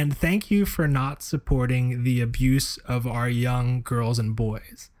 and thank you for not supporting the abuse of our young girls and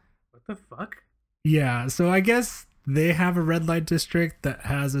boys. What the fuck? Yeah, so I guess they have a red light district that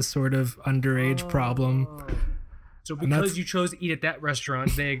has a sort of underage problem. So because you chose to eat at that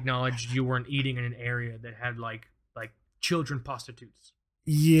restaurant, they acknowledged you weren't eating in an area that had like children prostitutes.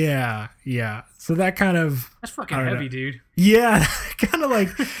 Yeah. So that's fucking heavy, dude. Yeah,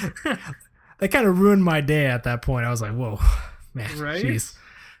 that kind of ruined my day at that point. I was like, whoa, man, right? Jeez.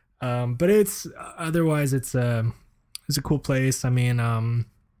 But it's otherwise it's a cool place. I mean,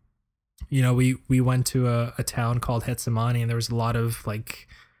 we went to a town called Getsemani, and there was a lot of like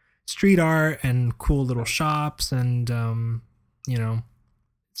street art and cool little shops, and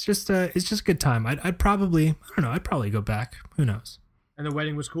it's just a good time. I'd probably go back. Who knows? And the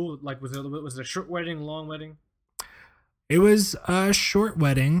wedding was cool. Like, was it a short wedding, long wedding? It was a short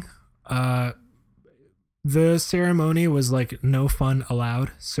wedding. The ceremony was like no fun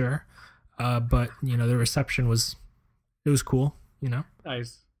allowed, sir. But the reception was cool.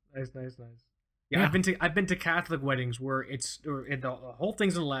 Nice. Yeah, I've been to Catholic weddings where the whole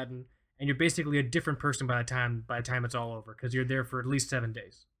thing's in Latin, and you're basically a different person by the time it's all over, because you're there for at least 7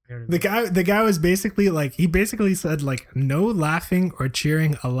 days. You know what I mean? The guy was basically like, he basically said like, no laughing or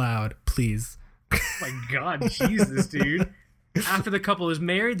cheering allowed, please. Oh my God, Jesus, dude. After the couple is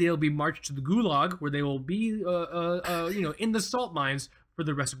married, they'll be marched to the gulag, where they will be in the salt mines for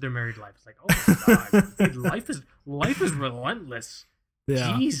the rest of their married life. It's like, oh my God, dude, life is relentless.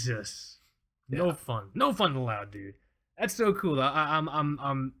 Yeah. Jesus. No fun allowed, dude. That's so cool.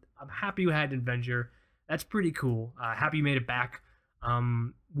 I'm happy you had an adventure. That's pretty cool. Happy you made it back.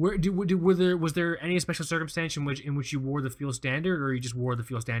 Was there any special circumstance in which you wore the fuel standard, or you just wore the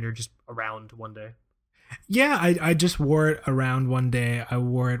fuel standard just around one day? Yeah, I just wore it around one day. I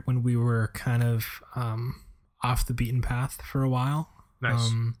wore it when we were kind of off the beaten path for a while.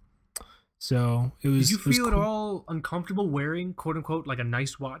 Nice. So it was. Did you feel cool. at all uncomfortable wearing, quote unquote, like a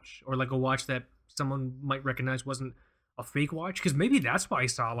nice watch, or like a watch that someone might recognize wasn't a fake watch? Because maybe that's why I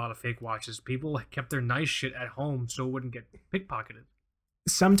saw a lot of fake watches. People kept their nice shit at home so it wouldn't get pickpocketed.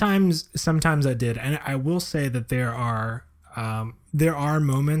 Sometimes I did, and I will say that there are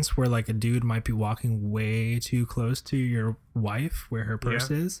moments where like a dude might be walking way too close to your wife where her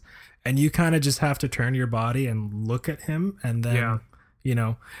purse is, and you kind of just have to turn your body and look at him, and then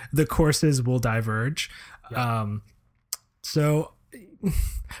the courses will diverge. So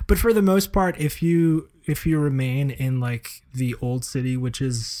but for the most part, if you remain in like the old city, which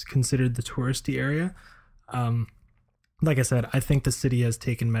is considered the touristy area, like I said, I think the city has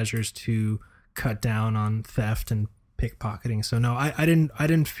taken measures to cut down on theft and pickpocketing. So no, I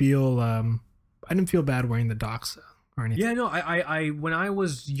didn't feel bad wearing the doxa or anything. Yeah, no, I when I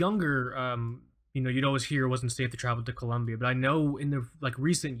was younger, you'd always hear it wasn't safe to travel to Colombia, but I know in the like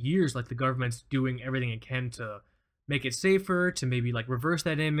recent years, like the government's doing everything it can to make it safer, to maybe like reverse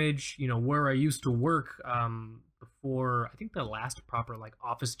that image. Where I used to work, for I think the last proper like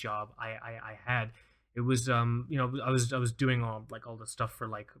office job I had. It was I was doing all the stuff for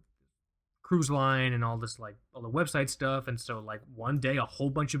like cruise line and all this like all the website stuff, and so like one day a whole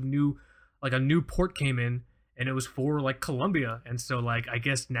bunch of a new port came in, and it was for like Colombia, and so like I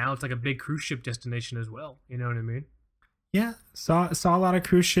guess now it's like a big cruise ship destination as well. You know what I mean? Yeah, saw a lot of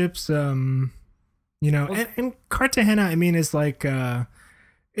cruise ships. And Cartagena, I mean, is like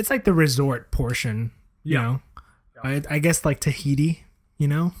it's like the resort portion. You know, I guess like Tahiti. You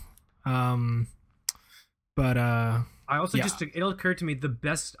know, but I also it occurred to me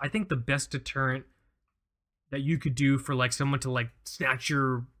I think the best deterrent that you could do for like someone to like snatch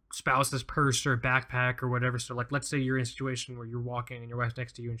your spouse's purse or backpack or whatever. So like, let's say you're in a situation where you're walking and your wife's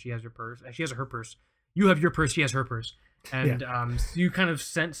next to you and she has your purse, and she has her purse. You have your purse, she has her purse, and so you kind of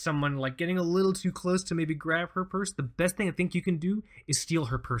sense someone like getting a little too close to maybe grab her purse. The best thing I think you can do is steal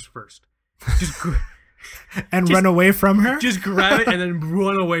her purse first. Just run away from her. Just grab it and then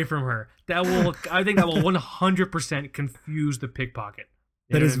run away from her. I think that will 100% confuse the pickpocket.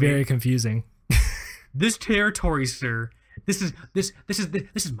 That is very confusing. This territory, sir. This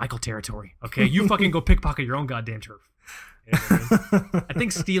is Michael territory. Okay, you fucking go pickpocket your own goddamn turf. You know what I mean? I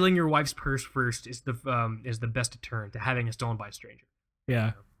think stealing your wife's purse first is the best deterrent to having it stolen by a stranger.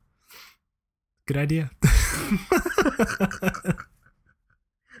 Yeah. Good idea.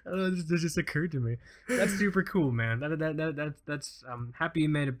 This just occurred to me. That's super cool, man. That's happy you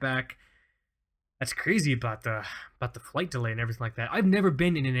made it back. That's crazy about the flight delay and everything like that. I've never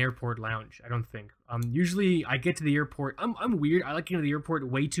been in an airport lounge, I don't think. Usually I get to the airport. I'm weird. I like getting to the airport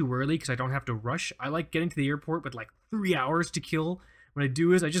way too early because I don't have to rush. I like getting to the airport with like 3 hours to kill. What I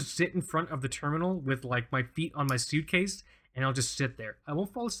do is I just sit in front of the terminal with like my feet on my suitcase, and I'll just sit there. I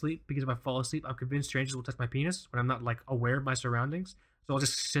won't fall asleep because if I fall asleep, I'm convinced strangers will touch my penis when I'm not like aware of my surroundings. So I'll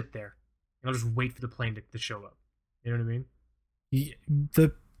just sit there and I'll just wait for the plane to show up. You know what I mean?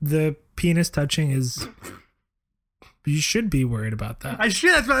 The penis touching is. You should be worried about that. I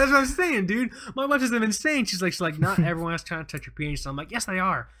should. That's what I'm saying, dude. My wife is insane. She's like, not everyone else trying to touch your penis. So I'm like, yes, they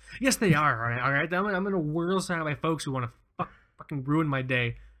are. Yes, they are. All right. I'm gonna whirl aside by folks who want to fucking ruin my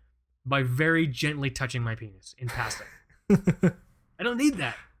day by very gently touching my penis in passing. I don't need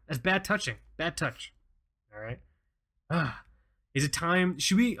that. That's bad touching. Bad touch. All right. Is it time?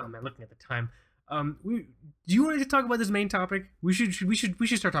 Should we? Oh man, looking at the time. Do you want to talk about this main topic? We should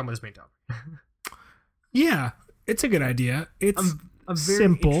start talking about this main topic. Yeah, it's a good idea. It's I'm very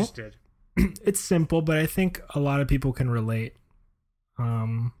simple. Interested. It's simple, but I think a lot of people can relate.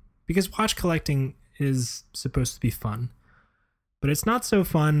 Because watch collecting is supposed to be fun, but it's not so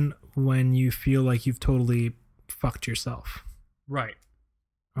fun when you feel like you've totally fucked yourself. Right.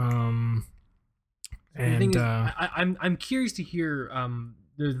 And the thing is, I'm curious to hear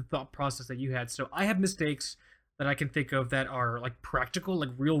the thought process that you had. So I have mistakes that I can think of that are like practical, like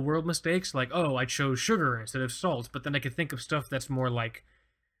real world mistakes, like, oh, I chose sugar instead of salt. But then I can think of stuff that's more like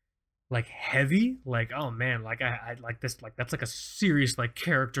heavy, like, oh man, like I like this, like that's like a serious like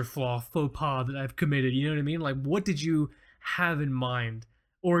character flaw, faux pas that I've committed. You know what I mean? Like, what did you have in mind,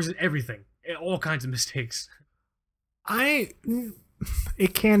 or is it everything, all kinds of mistakes?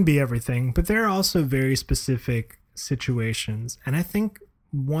 It can be everything, but there are also very specific situations, and I think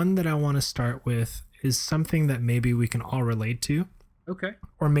one that I want to start with is something that maybe we can all relate to. Okay.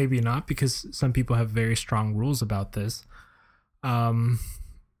 Or maybe not, because some people have very strong rules about this. And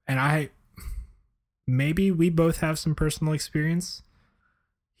maybe we both have some personal experience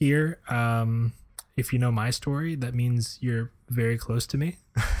here. If you know my story, that means you're very close to me.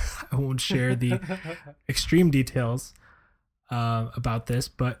 I won't share the extreme details about this,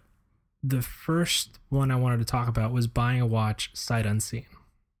 but the first one I wanted to talk about was buying a watch sight unseen.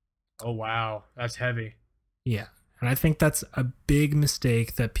 Oh, wow. That's heavy. Yeah. And I think that's a big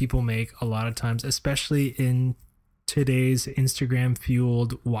mistake that people make a lot of times, especially in today's Instagram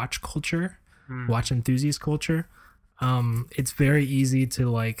fueled watch culture, watch enthusiast culture. It's very easy to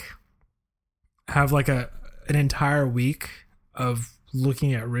like have like an entire week of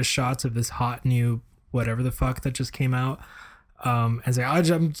looking at wrist shots of this hot new whatever the fuck that just came out, and say,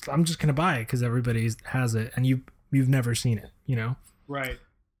 I'm just gonna buy it because everybody has it, and you've never seen it, you know? Right.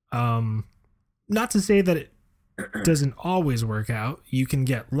 Not to say that it doesn't always work out. You can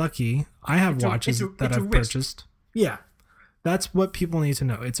get lucky. I have watches that I've purchased. Yeah, that's what people need to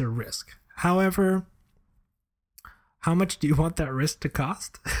know. It's a risk. However, how much do you want that risk to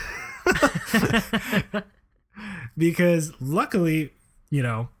cost? Because luckily, you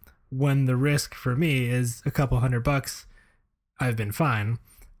know, when the risk for me is a couple $100, I've been fine.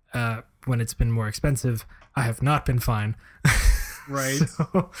 When it's been more expensive, I have not been fine. Right.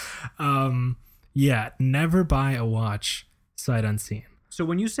 So, Yeah, never buy a watch sight unseen. So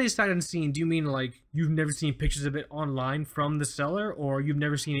when you say sight unseen, do you mean like you've never seen pictures of it online from the seller, or you've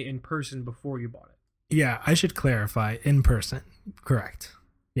never seen it in person before you bought it? Yeah, I should clarify, in person. Correct.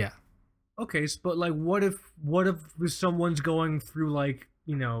 Yeah. Okay, but like, what if someone's going through like,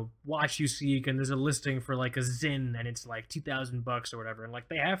 you know, Watch You Seek, and there's a listing for like a Zin, and it's like $2,000 or whatever, and like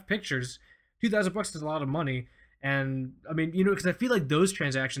they have pictures. $2,000 is a lot of money, and I mean, you know, because I feel like those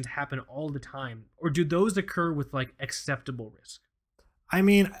transactions happen all the time, or do those occur with like acceptable risk? I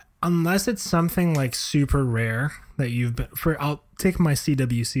mean, unless it's something like super rare that you've been I'll take my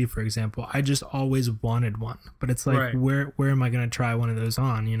CWC for example. I just always wanted one, but it's like, Right. where am I going to try one of those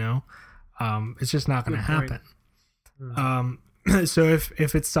on? You know, it's just not going to Good point. happen. So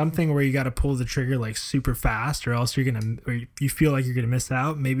if it's something where you got to pull the trigger like super fast, or else or you feel like you're gonna miss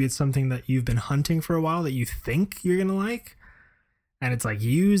out, maybe it's something that you've been hunting for a while that you think you're gonna like, and it's like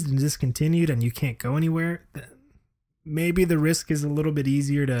used and discontinued, and you can't go anywhere. Maybe the risk is a little bit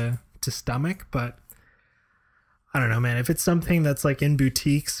easier to stomach, but I don't know, man. If it's something that's like in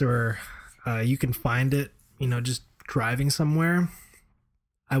boutiques, or you can find it, you know, just driving somewhere,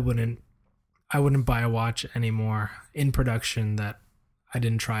 I wouldn't buy a watch anymore in production that I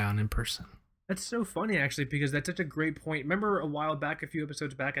didn't try on in person. That's so funny, actually, because that's such a great point. Remember a while back, a few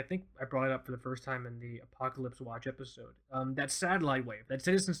episodes back, I think I brought it up for the first time in the Apocalypse Watch episode. That satellite wave, that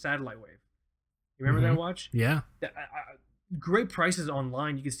Citizen satellite wave. You remember that watch? Yeah. Great prices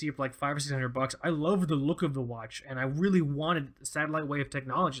online. You can see it for like $500 or $600. I love the look of the watch, and I really wanted satellite wave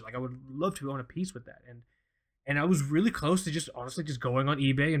technology. Like, I would love to own a piece with that. And I was really close to just honestly just going on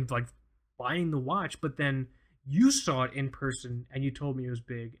eBay and like buying the watch, but then you saw it in person and you told me it was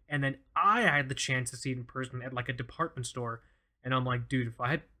big, and then I had the chance to see it in person at like a department store, and I'm like, dude, if I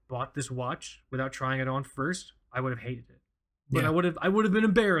had bought this watch without trying it on first, I would have hated it. But Yeah. I would have been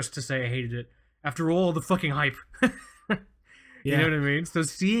embarrassed to say I hated it after all the fucking hype. You know what I mean? So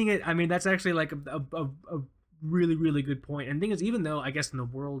seeing it, I mean, that's actually like a really, really good point. And the thing is, even though I guess in the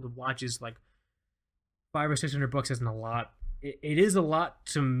world of watches, like $500 or $600 isn't a lot, it is a lot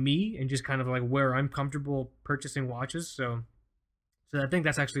to me, and just kind of like where I'm comfortable purchasing watches. So I think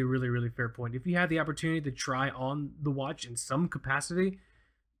that's actually a really, really fair point. If you had the opportunity to try on the watch in some capacity,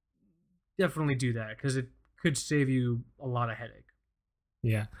 definitely do that, because it could save you a lot of headache.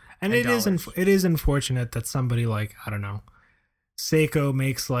 Yeah. And And dollars. it is unfortunate that somebody like, I don't know, Seiko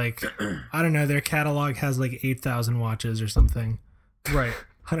makes like, I don't know, their catalog has like 8,000 watches or something. Right.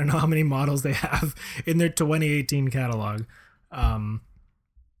 I don't know how many models they have in their 2018 catalog.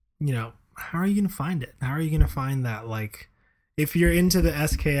 You know, how are you going to find it? How are you going to find that? Like, if you're into the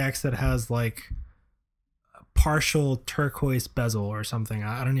SKX that has like a partial turquoise bezel or something,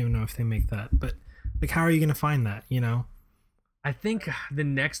 I don't even know if they make that, but like, how are you going to find that? You know? I think the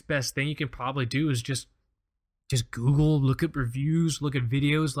next best thing you can probably do is just Google, look at reviews, look at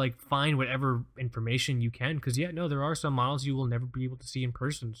videos, like find whatever information you can. Because yeah, no, there are some models you will never be able to see in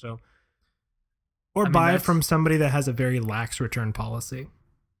person. So, Or I mean, buy it that's- from somebody that has a very lax return policy.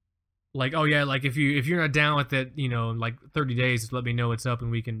 like, oh yeah, like if you're not down with it, you know, in like 30 days, just let me know what's up, and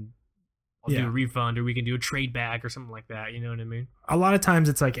we can do Yeah. a refund, or we can do a trade back or something like that. You know what I mean? A lot of times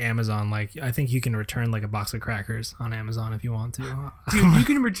it's like Amazon. Like, I think you can return like a box of crackers on Amazon if you want to. Dude, you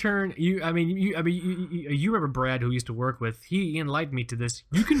can return. You remember Brad, who used to work with? He enlightened me to this.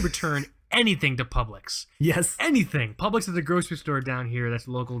 You can return anything to Publix. Yes. Anything. Publix is a grocery store down here that's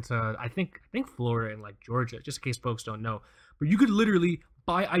local to I think Florida and like Georgia, just in case folks don't know. But you could literally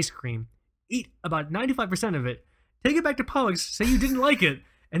buy ice cream, eat about 95% of it, take it back to Publix, say you didn't like it,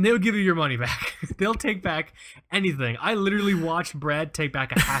 and they'll give you your money back. They'll take back anything. I literally watched Brad take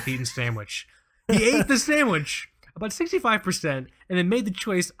back a half-eaten sandwich. He ate the sandwich, about 65%, and then made the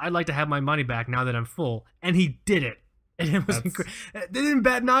choice, I'd like to have my money back now that I'm full. And he did it. And it was incredible. They didn't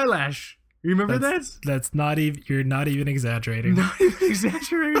bat an eyelash. You remember that? That's not even. You're not even exaggerating. Not even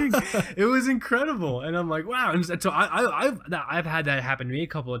exaggerating. It was incredible, and I'm like, wow. And so I've had that happen to me a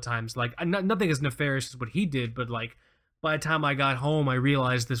couple of times. Like, nothing as nefarious as what he did, but like, by the time I got home, I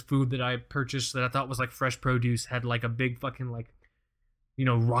realized this food that I purchased that I thought was like fresh produce had like a big fucking like, you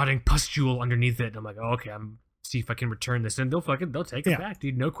know, rotting pustule underneath it. And I'm like, oh, okay, I'm see if I can return this, and they'll take it back,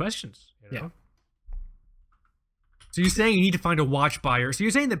 dude. No questions. You know? Yeah. So you're saying you need to find a watch buyer. So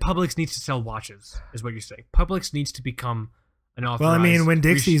you're saying that Publix needs to sell watches, is what you're saying. Publix needs to become an authorized. Well, I mean, when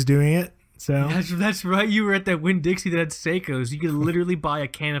Dixie's doing it, so That's right. You were at that Winn Dixie that had Seikos. You could literally buy a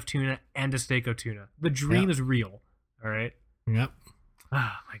can of tuna and a Seiko tuna. The dream is real. All right. Yep.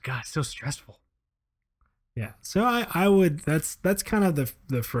 Oh my god, so stressful. Yeah. So I would. That's kind of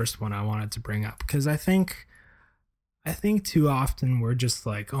the first one I wanted to bring up, because I think I think too often we're just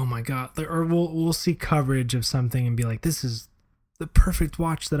like, oh my god, or we'll see coverage of something and be like, this is the perfect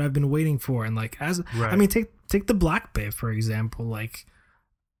watch that I've been waiting for, and like I mean, take the Black Bay for example. Like,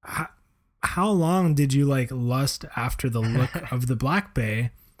 how long did you like lust after the look of the Black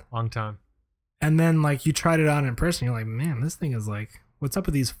Bay? Long time. And then like you tried it on in person, you're like, man, this thing is like, what's up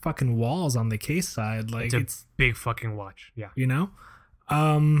with these fucking walls on the case side? Like it's big fucking watch. Yeah. You know?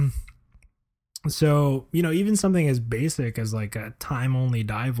 So, you know, even something as basic as like a time only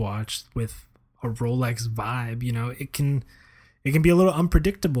dive watch with a Rolex vibe, you know, it can be a little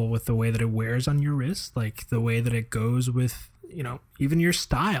unpredictable with the way that it wears on your wrist, like the way that it goes with, you know, even your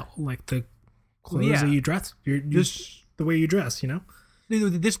style, like the clothes that you dress, the way you dress, you know?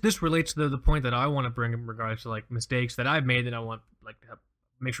 This relates to the point that I want to bring in regards to like mistakes that I've made that I want like to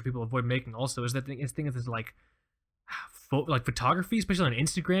make sure people avoid making. Also, is that thing is like photography, especially on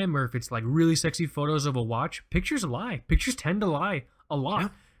Instagram, or if it's like really sexy photos of a watch, pictures lie. Pictures tend to lie a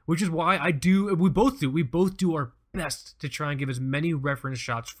lot, which is why we both do our best to try and give as many reference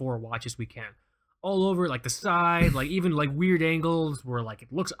shots for a watch as we can, all over like the side, like even like weird angles where like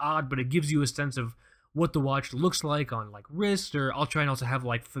it looks odd, but it gives you a sense of what the watch looks like on like wrist. Or I'll try and also have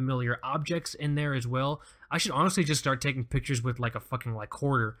like familiar objects in there as well. I should honestly just start taking pictures with like a fucking like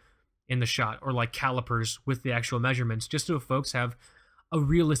quarter in the shot, or like calipers with the actual measurements, just so folks have a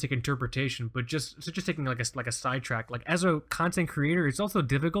realistic interpretation. But just taking like a sidetrack, like as a content creator, it's also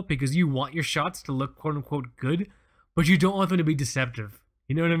difficult because you want your shots to look quote unquote good, but you don't want them to be deceptive.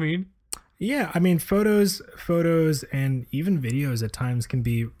 You know what I mean? Yeah, I mean photos and even videos at times can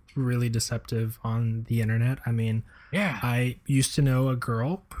be really deceptive on the internet. I mean, yeah, I used to know a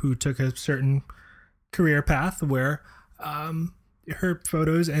girl who took a certain career path where her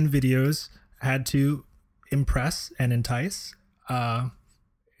photos and videos had to impress and entice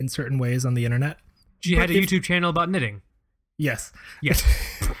in certain ways on the internet. She had a YouTube channel about knitting. Yes.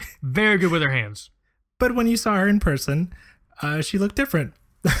 Very good with her hands. But when you saw her in person, she looked different.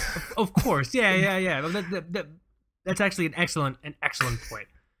 Of course. Yeah. That's actually an excellent point.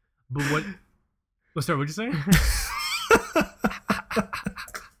 But sorry, what'd you say?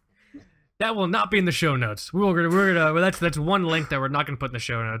 That will not be in the show notes. We're gonna. Well, that's one link that we're not gonna put in the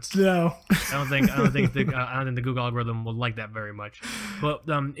show notes. No, I don't think the Google algorithm will like that very much. But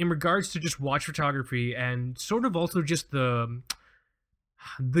in regards to just watch photography and sort of also just the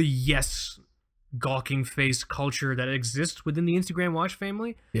gawking face culture that exists within the Instagram watch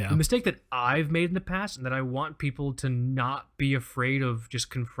family. Yeah. The mistake that I've made in the past and that I want people to not be afraid of just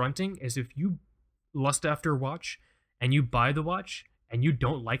confronting is, if you lust after a watch and you buy the watch and you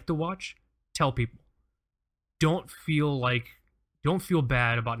don't like the watch, tell people. Don't feel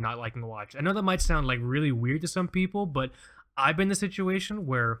bad about not liking the watch. I know that might sound like really weird to some people, but I've been in the situation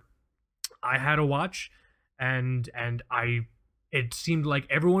where I had a watch and it seemed like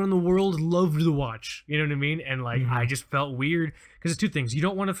everyone in the world loved the watch. You know what I mean? And like, I just felt weird because it's two things. You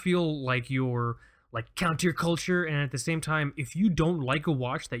don't want to feel like you're like counter culture, and at the same time, if you don't like a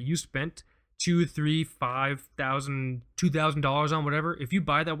watch that you spent $2,000, $3,000, $5,000, $2,000 on, whatever, if you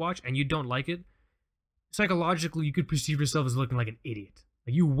buy that watch and you don't like it, psychologically you could perceive yourself as looking like an idiot.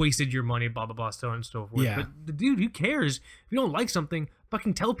 Like you wasted your money, blah blah blah, so on and so forth. Yeah. But the dude, who cares? If you don't like something,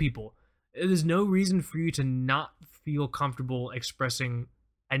 fucking tell people. There's no reason for you to not feel comfortable expressing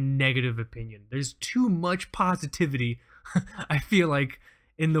a negative opinion. There's too much positivity, I feel like,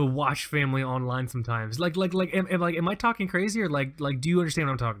 in the watch family online sometimes. Am I talking crazy, or like do you understand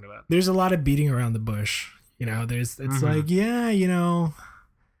what I'm talking about? There's a lot of beating around the bush. You know, it's like, yeah, you know,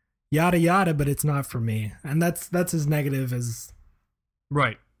 yada yada, but it's not for me. And that's as negative as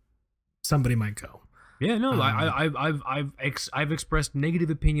somebody might go. Yeah, no, I've expressed negative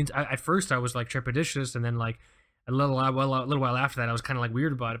opinions. At first I was like trepidatious, and then like a little while after that I was kind of like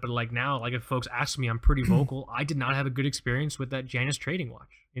weird about it. But like now, like if folks ask me, I'm pretty vocal. I did not have a good experience with that Janus trading watch.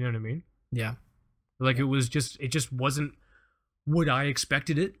 You know what I mean? Yeah. Like it just wasn't what I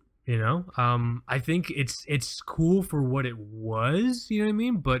expected it. You know, I think it's cool for what it was. You know what I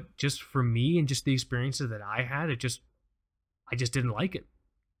mean? But just for me and just the experiences that I had, I just didn't like it.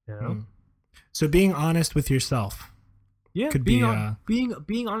 You know. So being honest with yourself. Yeah, could being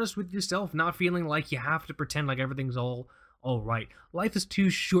honest with yourself, not feeling like you have to pretend like everything's all right. Life is too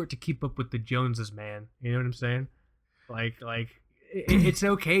short to keep up with the Joneses, man. You know what I'm saying? Like it's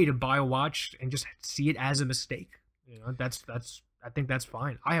okay to buy a watch and just see it as a mistake. You know, I think that's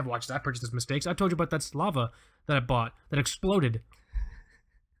fine. I have watches I purchased as mistakes. I told you about that Slava that I bought that exploded.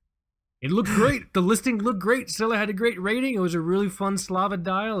 It looked great. The listing looked great. Seller had a great rating. It was a really fun Slava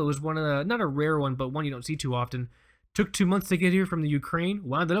dial. It was one of the, not a rare one, but one you don't see too often. Took 2 months to get here from the Ukraine.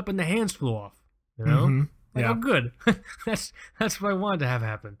 Wound it up and the hands flew off. You know? Like, Yeah. oh, good. That's what I wanted to have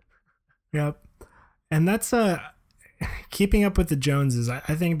happen. Yep. And that's keeping up with the Joneses. I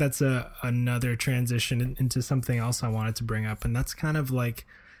think that's another transition into something else I wanted to bring up, and that's kind of like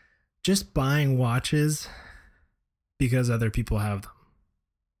just buying watches because other people have them.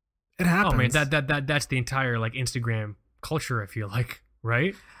 It happens. Oh man, that's the entire like Instagram culture, I feel like,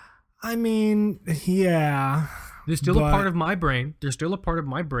 right? I mean, yeah. There's still a part of my brain. There's still a part of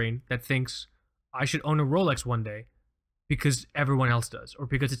my brain that thinks I should own a Rolex one day because everyone else does, or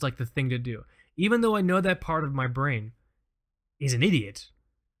because it's like the thing to do. Even though I know that part of my brain is an idiot.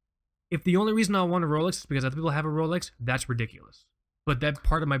 If the only reason I want a Rolex is because other people have a Rolex, that's ridiculous. But that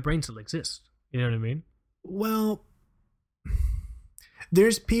part of my brain still exists. You know what I mean? Well,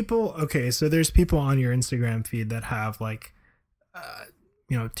 there's people. Okay, so there's people on your Instagram feed that have like,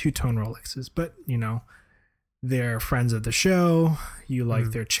 two-tone Rolexes, but they're friends of the show. You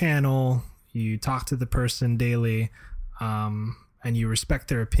like their channel. You talk to the person daily, and you respect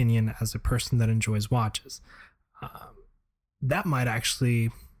their opinion as a person that enjoys watches. That might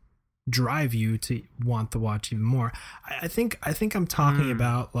actually drive you to want the watch even more. I think I'm talking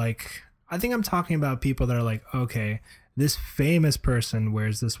about I'm talking about people that are like, okay, this famous person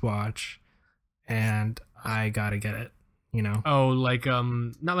wears this watch and I gotta get it, Oh, like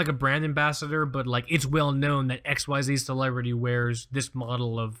not like a brand ambassador, but like it's well known that XYZ celebrity wears this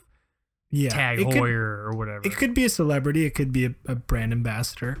model of Tag Heuer or whatever. It could be a celebrity, it could be a brand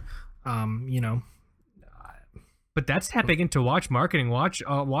ambassador. But that's tapping into watch marketing. Watch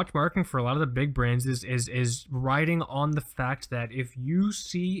marketing for a lot of the big brands is riding on the fact that if you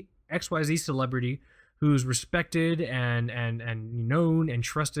see XYZ celebrity who's respected and known and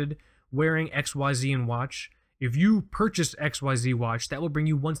trusted wearing XYZ and watch, if you purchase XYZ watch, that will bring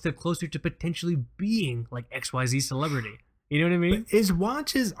you one step closer to potentially being like XYZ celebrity. You know what I mean?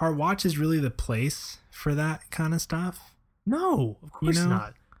 But are watches really the place for that kind of stuff? No, of course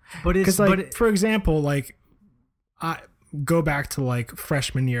not. But it's for example, like I go back to like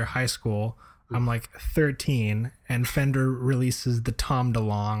freshman year high school. I'm like 13, and Fender releases the Tom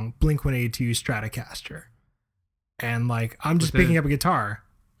DeLonge Blink-182 Stratocaster, and like I'm just picking up a guitar,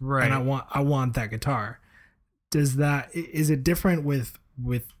 right? And I want that guitar. Is it different with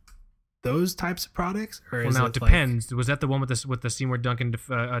those types of products, or well, now it depends. Was that the one with the Seymour Duncan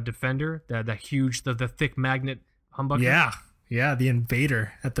Defender, the huge, the thick magnet humbucker? Yeah, the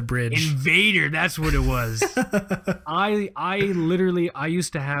Invader at the bridge. Invader, that's what it was. I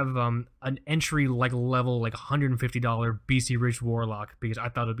used to have an entry level $150 BC Rich Warlock because I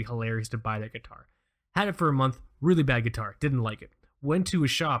thought it'd be hilarious to buy that guitar. Had it for a month, really bad guitar, didn't like it. Went to a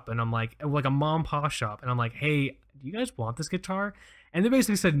shop and I'm like a mom pa shop, and I'm like, hey, do you guys want this guitar? And they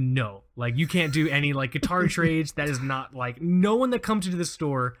basically said no, like you can't do any like guitar trades. That is not like, no one that comes into the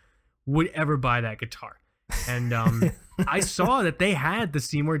store would ever buy that guitar. And I saw that they had the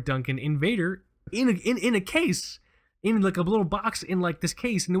Seymour Duncan Invader in a case, in like a little box in like this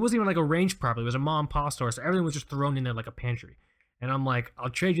case, and it wasn't even like arranged properly. It was a mom and pop store, so everything was just thrown in there like a pantry. And I'm like, I'll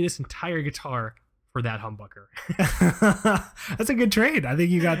trade you this entire guitar for that humbucker. That's a good trade. I think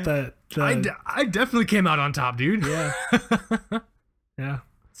you got the I definitely came out on top, dude. Yeah. Yeah.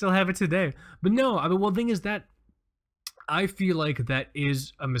 Still have it today. But no, I mean, well, the thing is that I feel like that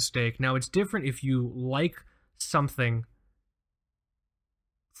is a mistake. Now, it's different if you like something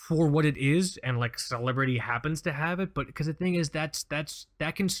for what it is and like celebrity happens to have it, but because the thing is that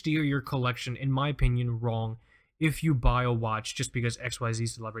can steer your collection, in my opinion, wrong if you buy a watch just because XYZ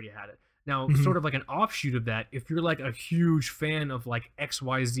celebrity had it. Now, sort of like an offshoot of that, if you're like a huge fan of like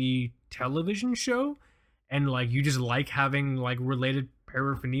XYZ television show and like you just like having like related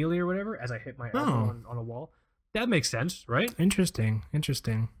paraphernalia or whatever, as I hit my elbow on a wall, that makes sense, right? Interesting.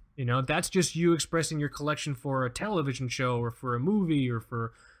 That's just you expressing your collection for a television show or for a movie or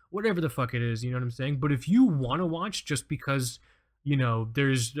for whatever the fuck it is, you know what I'm saying? But if you want to watch just because,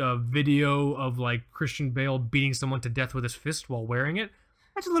 there's a video of like Christian Bale beating someone to death with his fist while wearing it,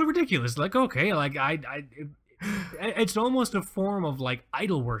 that's a little ridiculous. Like, okay, like it's almost a form of like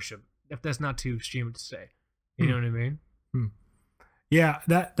idol worship, if that's not too extreme to say. You know what I mean? Yeah,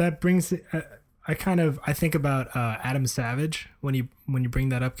 that brings I think about Adam Savage when you bring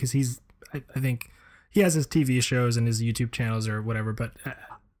that up, because I think he has his TV shows and his YouTube channels or whatever, but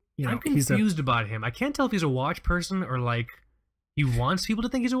I'm confused about him. I can't tell if he's a watch person or like he wants people to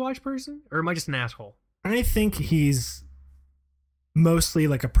think he's a watch person, or am I just an asshole? I think he's mostly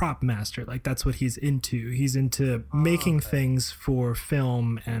like a prop master. Like that's what he's into. He's into making things for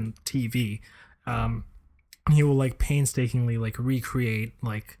film and TV. He will like painstakingly like recreate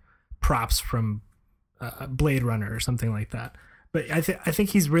like props from Blade Runner or something like that. But I think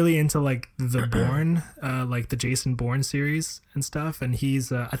he's really into like the Bourne, like the Jason Bourne series and stuff. And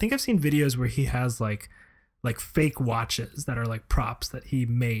he's I think I've seen videos where he has like fake watches that are like props that he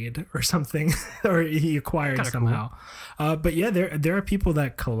made or something or he acquired Kinda somehow. But yeah, there are people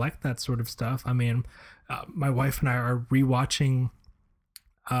that collect that sort of stuff. I mean, my wife and I are rewatching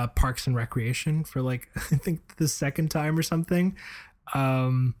Parks and Recreation for like I think the second time or something.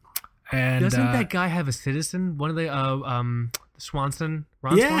 And doesn't that guy have a Citizen? One of the Swanson,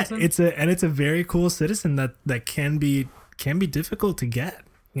 Ron Swanson? It's a very cool Citizen that can be difficult to get,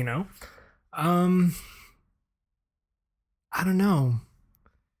 you know. I don't know.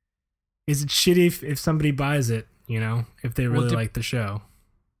 Is it shitty if somebody buys it, you know, if they really like the show?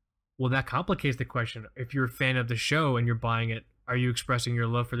 Well, that complicates the question. If you're a fan of the show and you're buying it, are you expressing your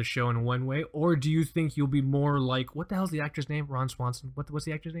love for the show in one way? Or do you think you'll be more like, what the hell's the actor's name? Ron Swanson. What's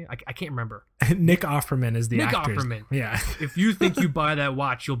the actor's name? I can't remember. Nick Offerman is the actor. Nick Offerman. Yeah. If you think you buy that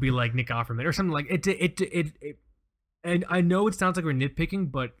watch, you'll be like Nick Offerman or something like it. And I know it sounds like we're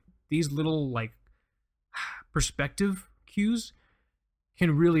nitpicking, but these little like perspective cues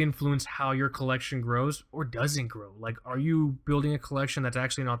can really influence how your collection grows or doesn't grow. Like, are you building a collection that's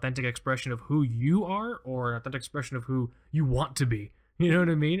actually an authentic expression of who you are or an authentic expression of who you want to be? You know what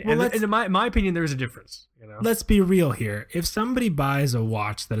I mean? Well, and in my opinion, there's a difference. You know? Let's be real here. If somebody buys a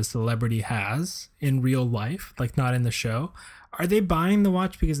watch that a celebrity has in real life, like not in the show, are they buying the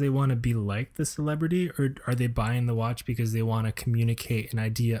watch because they want to be like the celebrity, or are they buying the watch because they want to communicate an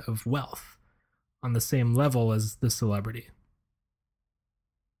idea of wealth on the same level as the celebrity?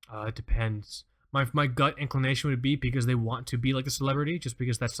 It depends. My gut inclination would be because they want to be like the celebrity, just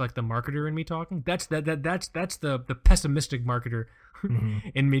because that's like the marketer in me talking. That's the pessimistic marketer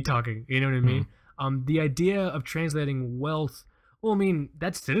in me talking. You know what I mean? The idea of translating wealth. Well, I mean,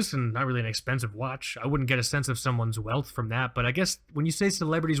 that's Citizen, not really an expensive watch. I wouldn't get a sense of someone's wealth from that. But I guess when you say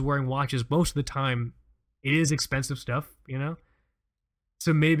celebrities wearing watches, most of the time, it is expensive stuff. You know.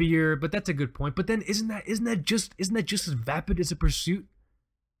 So maybe but that's a good point. But then isn't that just as vapid as a pursuit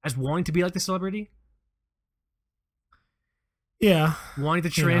as wanting to be like the celebrity? Yeah. Wanting to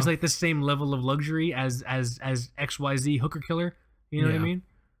translate the same level of luxury as XYZ hooker killer. You know what I mean?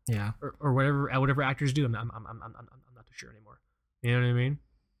 Yeah. Or whatever actors do. I'm not too sure anymore. You know what I mean?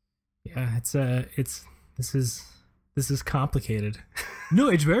 Yeah, this is complicated. No,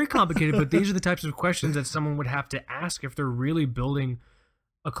 it's very complicated, but these are the types of questions that someone would have to ask if they're really building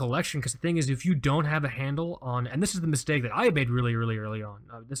a collection. Because the thing is, if you don't have a handle on, and this is the mistake that I made really, really early on,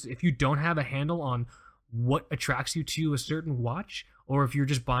 if you don't have a handle on what attracts you to a certain watch, or if you're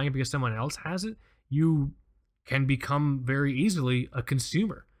just buying it because someone else has it, you can become very easily a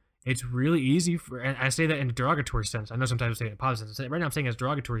consumer. It's really easy and I say that in a derogatory sense. I know sometimes I say it in a positive sense. Right now I'm saying it as a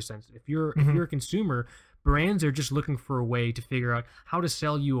derogatory sense. If you're a consumer, brands are just looking for a way to figure out how to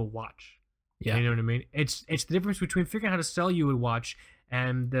sell you a watch. Yeah. You know what I mean? It's the difference between figuring out how to sell you a watch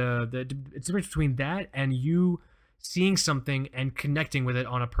and it's the difference between that and you seeing something and connecting with it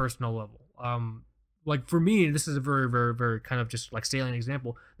on a personal level. Like for me, this is a very, very, very kind of just like salient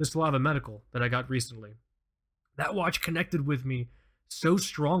example. The Slava Medical that I got recently. That watch connected with me so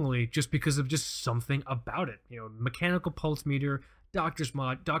strongly just because of just something about it. You know, mechanical pulse meter, doctor's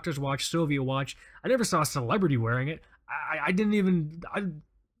watch, Soviet watch. I never saw a celebrity wearing it. I didn't even.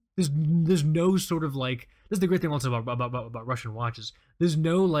 There's no sort of like. This is the great thing also about Russian watches. There's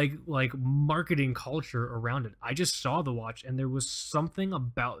no like marketing culture around it. I just saw the watch and there was something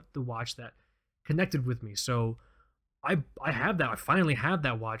about the watch that connected with me. So I have that. I finally have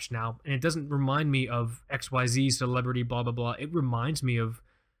that watch now, and it doesn't remind me of XYZ celebrity blah blah blah. It reminds me of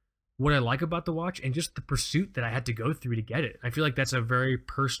what I like about the watch and just the pursuit that I had to go through to get it. I feel like that's a very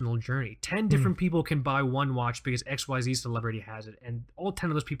personal journey. 10 different people can buy one watch because XYZ celebrity has it, and all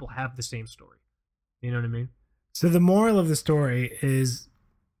 10 of those people have the same story. You know what I mean? So the moral of the story is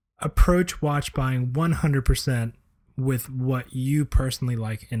approach watch buying 100% with what you personally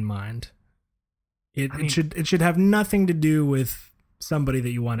like in mind. It should have nothing to do with somebody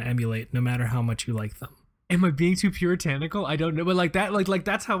that you want to emulate, no matter how much you like them. Am I being too puritanical? I don't know, but like that, like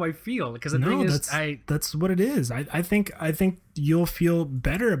that's how I feel. Because the thing is, that's what it is. I think you'll feel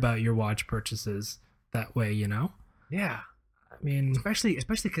better about your watch purchases that way. You know? Yeah. I mean, especially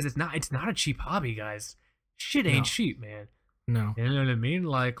because it's not a cheap hobby, guys. Shit ain't cheap, man. No. You know what I mean?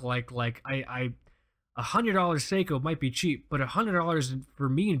 Like $100 Seiko might be cheap, but $100 for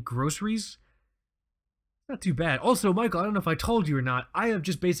me in groceries. Not too bad. Also, Michael, I don't know if I told you or not, I have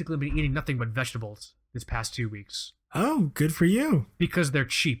just basically been eating nothing but vegetables this past 2 weeks. Oh, good for you. Because they're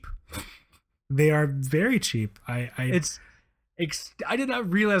cheap. They are very cheap. It's I did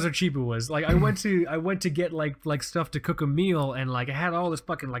not realize how cheap it was. Like I went to get like stuff to cook a meal, and like I had all this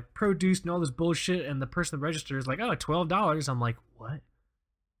fucking like produce and all this bullshit, and the person that registers like, oh, $12. I'm like, what?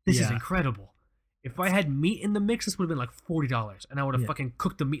 This is incredible. If I had meat in the mix, this would have been like $40, and I would have fucking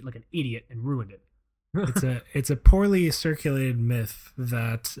cooked the meat like an idiot and ruined it. It's a poorly circulated myth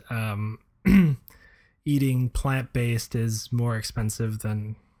that eating plant-based is more expensive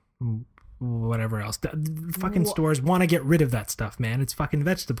than whatever else. Fucking stores want to get rid of that stuff, man. It's fucking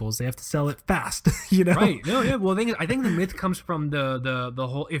vegetables. They have to sell it fast, you know? Right. No, yeah. Well, I think the myth comes from the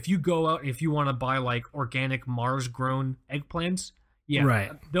whole, if you go out, if you want to buy like organic Mars grown eggplants, yeah,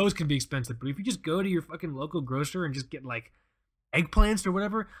 right, those can be expensive. But if you just go to your fucking local grocer and just get like eggplants or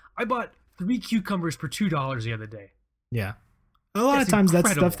whatever, I bought 3 cucumbers for $2 the other day. Yeah. A lot of times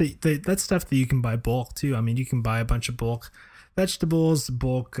incredible. That's stuff that you can buy bulk too. I mean, you can buy a bunch of bulk vegetables,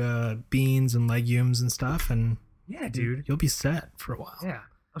 bulk beans and legumes and stuff, and yeah, dude, you'll be set for a while. Yeah.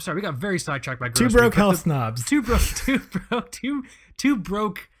 I'm sorry, we got very sidetracked by grocery. Two broke health snobs. Two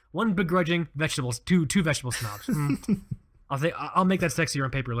broke, one begrudging vegetables. Two vegetable snobs. I'll make that sexier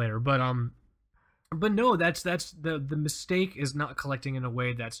on paper later, but no, that's the mistake is not collecting in a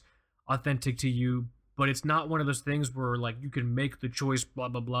way that's authentic to you, but it's not one of those things where like you can make the choice, blah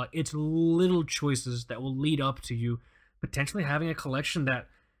blah blah. It's little choices that will lead up to you potentially having a collection that,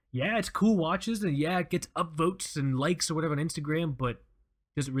 yeah, it's cool watches and yeah, it gets upvotes and likes or whatever on Instagram, but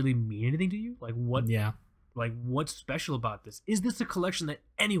does it really mean anything to you? Like what? Yeah. Like what's special about this? Is this a collection that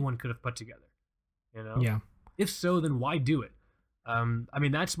anyone could have put together? You know? Yeah. If so, then why do it? I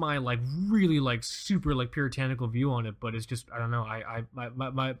mean, that's my like really like super like puritanical view on it, but it's just I don't know.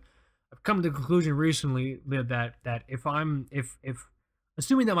 I've come to the conclusion recently that if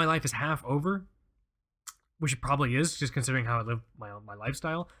assuming that my life is half over, which it probably is, just considering how I live my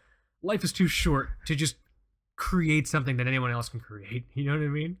lifestyle, life is too short to just create something that anyone else can create. You know what I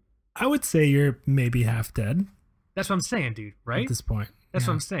mean? I would say you're maybe half dead. That's what I'm saying, dude. Right? At this point. That's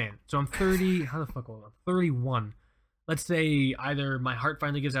what I'm saying. So I'm 30. How the fuck old? I'm 31. Let's say either my heart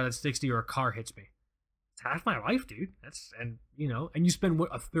finally gives out at 60 or a car hits me. It's half my life, dude. And you spend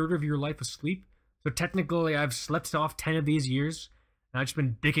a third of your life asleep. So technically, I've slept off 10 of these years, and I've just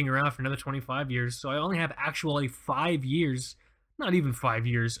been dicking around for another 25 years. So I only have actually 5 years, not even 5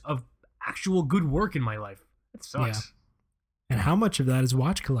 years of actual good work in my life. It sucks. Yeah. And how much of that is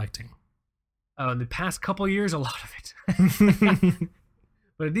watch collecting? In the past couple years, a lot of it.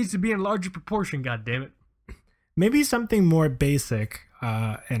 But it needs to be in larger proportion, goddammit. Maybe something more basic,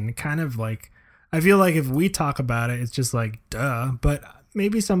 and kind of like, I feel like if we talk about it, it's just like, duh. But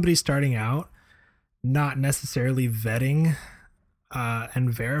maybe somebody starting out, not necessarily vetting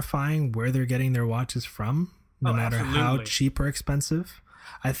and verifying where they're getting their watches from, no matter how cheap or expensive.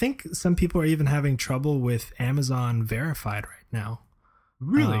 I think some people are even having trouble with Amazon Verified right now.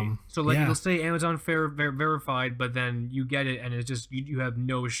 Really? So like you'll say Amazon verified, but then you get it and it's just you have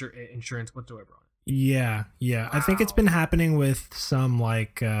no insurance whatsoever on it. Yeah. Wow. I think it's been happening with some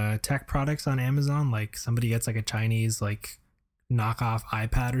like tech products on Amazon. Like somebody gets like a Chinese like knockoff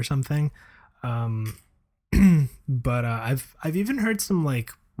iPad or something. But I've even heard some like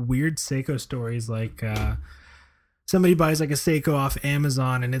weird Seiko stories. Like somebody buys like a Seiko off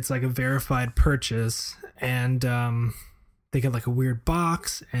Amazon and it's like a verified purchase, and they get like a weird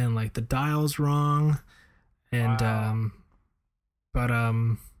box and like the dial's wrong, and kind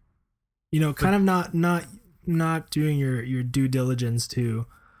of not doing your due diligence to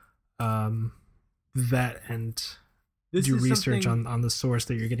vet and do research on the source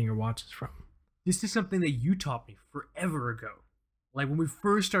that you're getting your watches from. This is something that you taught me forever ago. Like when we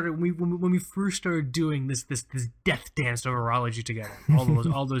first started, when we first started doing this death dance of horology together,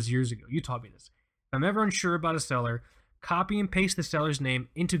 all those years ago, you taught me this. If I'm ever unsure about a seller, copy and paste the seller's name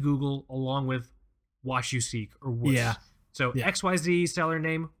into Google along with watch you seek or WUS. Yeah. So yeah. XYZ seller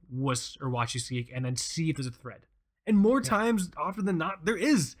name, WUS or watch you seek, and then see if there's a thread. And more times often than not, there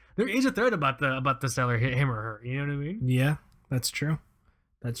is a thread about the seller, him or her. You know what I mean? Yeah, that's true.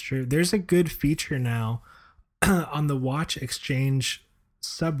 There's a good feature now on the Watch Exchange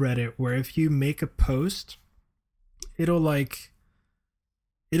subreddit where if you make a post, it'll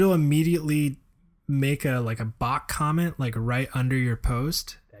immediately make a bot comment like right under your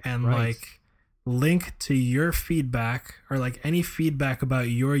post. That's and right. Like link to your feedback or like any feedback about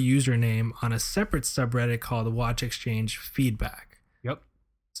your username on a separate subreddit called the Watch Exchange feedback. Yep.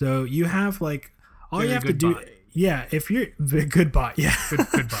 So you have like all Very you have to do. Bot. Yeah, if you're the good bot, yeah,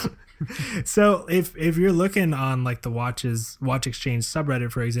 good bot. So if you're looking on like the Watch Exchange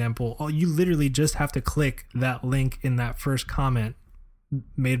subreddit, for example, you literally just have to click that link in that first comment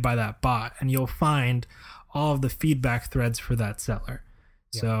made by that bot, and you'll find all of the feedback threads for that seller.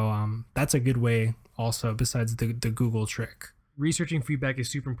 Yeah. So that's a good way also, besides the Google trick. Researching feedback is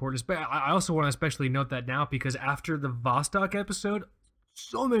super important. But I also want to especially note that now, because after the Vostok episode,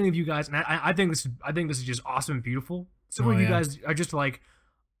 so many of you guys, and I think this is just awesome and beautiful. So many of you guys are just like,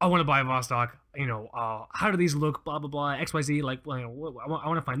 I want to buy a Vostok. How do these look? Blah blah blah. XYZ. Like, I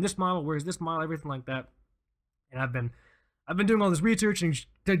want to find this model. Where's this model? Everything like that. And I've been doing all this research and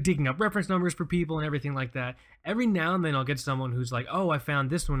digging up reference numbers for people and everything like that. Every now and then I'll get someone who's like, oh, I found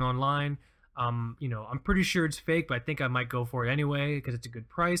this one online. I'm pretty sure it's fake, but I think I might go for it anyway because it's a good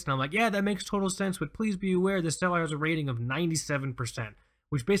price. And I'm like, yeah, that makes total sense, but please be aware the seller has a rating of 97%,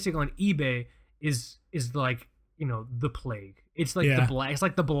 which basically on eBay is like, the plague. It's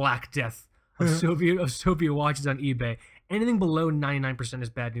like the Black Death of Soviet watches on eBay. Anything below 99%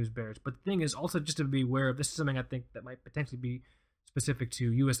 is bad news bears. But the thing is also just to be aware of, this is something I think that might potentially be specific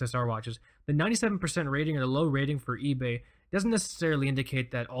to USSR watches. The 97% rating or the low rating for eBay doesn't necessarily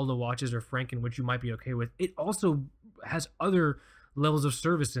indicate that all the watches are Franken, which you might be okay with. It also has other levels of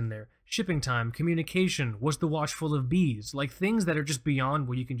service in there. Shipping time, communication, was the watch full of bees? Like things that are just beyond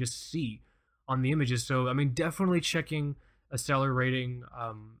what you can just see on the images. So, I mean, definitely checking a seller rating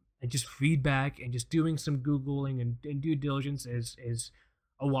and just feedback and just doing some Googling and due diligence is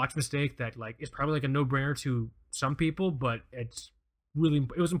a watch mistake that like is probably like a no-brainer to some people, but it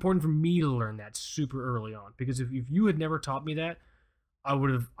was important for me to learn that super early on, because if you had never taught me that, I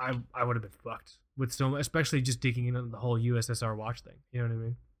would have been fucked with especially just digging into the whole USSR watch thing. You know what I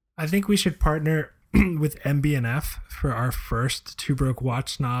mean? I think we should partner with MB&F for our first Two Broke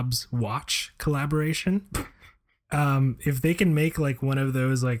Watch Snobs watch collaboration. If they can make like one of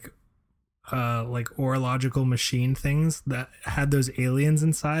those like orological machine things that had those aliens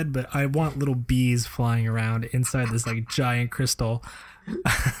inside, but I want little bees flying around inside this like giant crystal.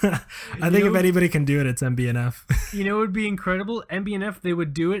 I think if anybody can do it, it's MB&F. It would be incredible. MB&F, they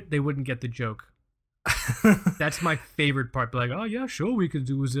would do it. They wouldn't get the joke. That's my favorite part. Like, oh yeah, sure, we could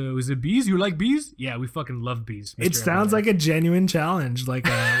do. Was it bees? You like bees? Yeah, we fucking love bees. It sounds like a genuine challenge, like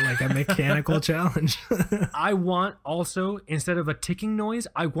a mechanical challenge. I want also, instead of a ticking noise,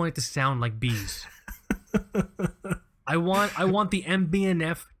 I want it to sound like bees. I want the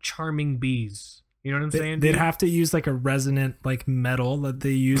MB&F charming bees. You know what I'm saying? They'd have to use like a resonant like metal that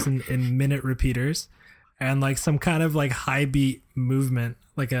they use in minute repeaters, and like some kind of like high beat movement,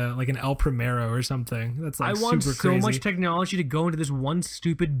 like an El Primero or something. That's like super crazy. I want so much technology to go into this one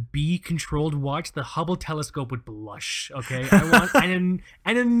stupid bee controlled watch. The Hubble telescope would blush. Okay, I want an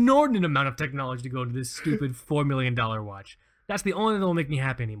inordinate amount of technology to go into this stupid $4 million watch. That's the only thing that will make me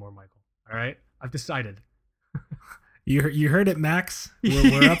happy anymore, Michael. All right, I've decided. You heard it, Max.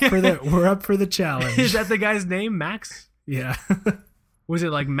 We're up for the challenge. Is that the guy's name, Max? Yeah. Was it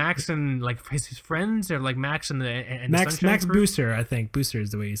like Max and like his friends, or like Max and the Max Booster? I think Booster is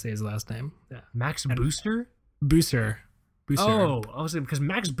the way you say his last name. Yeah. Max Booster. Booster. Oh, I was because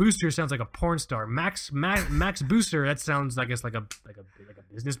Max Booster sounds like a porn star. Max Booster, that sounds I guess like a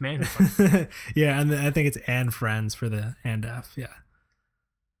businessman. Yeah, and I think it's and friends for the and F. Yeah.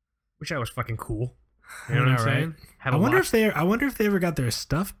 Wish I was fucking cool. You know what I'm saying? I wonder if they ever got their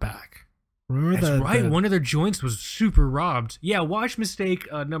stuff back. Remember That's right. One of their joints was super robbed. Yeah, watch mistake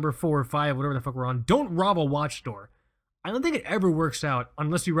number 4 or 5, whatever the fuck we're on. Don't rob a watch store. I don't think it ever works out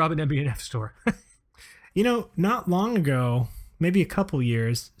unless you rob an MB&F store. Not long ago, maybe a couple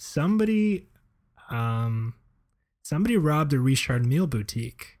years, somebody robbed a Richard Mille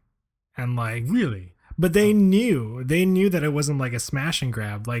boutique, and like really. But they knew that it wasn't like a smash and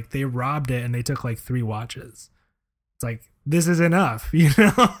grab. Like they robbed it and they took like 3 watches. It's like, this is enough,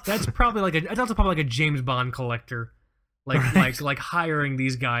 That's probably like a James Bond collector, like hiring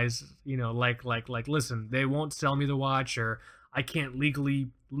these guys. Like listen, they won't sell me the watch, or I can't legally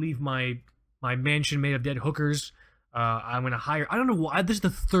leave my mansion made of dead hookers. I'm gonna hire. I don't know why. This is the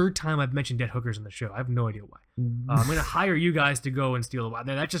 3rd time I've mentioned dead hookers in the show. I have no idea why. I'm gonna hire you guys to go and steal the watch.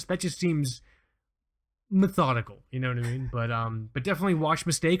 That just seems methodical, you know what I mean? But definitely watch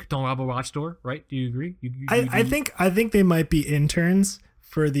mistake. Don't rob a watch store, right? Do you agree? I think they might be interns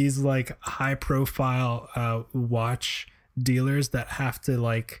for these like high profile watch dealers that have to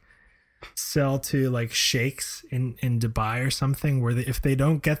like sell to like sheikhs in Dubai or something, where if they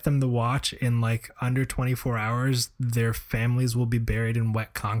don't get them the watch in like under 24 hours, their families will be buried in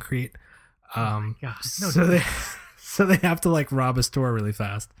wet concrete. So they have to like rob a store really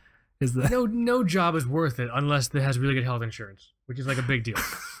fast. Is that no job is worth it unless it has really good health insurance, which is like a big deal.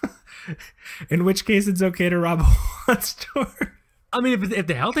 In which case, it's okay to rob a watch store. I mean, if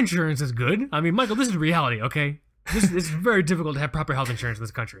the health insurance is good. I mean, Michael, this is reality, okay? It's very difficult to have proper health insurance in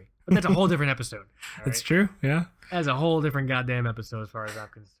this country. But that's a whole different episode. It's true. Yeah. That's a whole different goddamn episode as far as I'm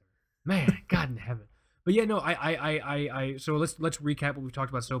concerned. Man, God in heaven. But yeah, no, so let's recap what we've talked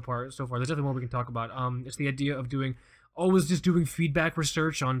about so far. There's definitely more we can talk about. It's the idea of always doing feedback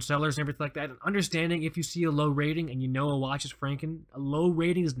research on sellers and everything like that, and understanding if you see a low rating and you know a watch is Franken, a low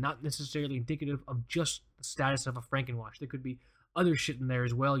rating is not necessarily indicative of just the status of a Franken watch. There could be other shit in there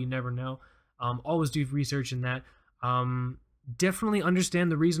as well. You never know. Always do research in that. Definitely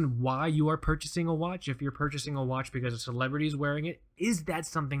understand the reason why you are purchasing a watch. If you're purchasing a watch because a celebrity is wearing it, is that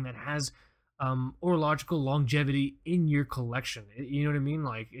something that has horological longevity in your collection? You know what I mean?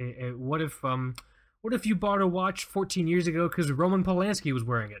 Like, what if you bought a watch 14 years ago because Roman Polanski was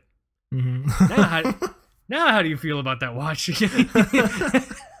wearing it? Mm-hmm. Now how do you feel about that watch?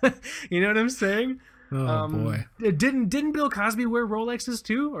 You know what I'm saying? Oh boy! Didn't Bill Cosby wear Rolexes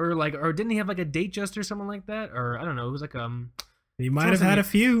too, or didn't he have like a Datejust or something like that? Or I don't know. It was like He might have had a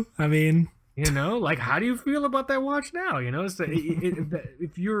few. I mean, you know, like, how do you feel about that watch now? You know, so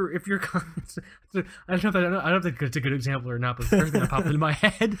if you're I don't know if it's a good example or not, but the first thing that popped into my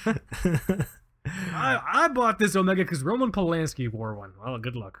head. I bought this Omega because Roman Polanski wore one. Well,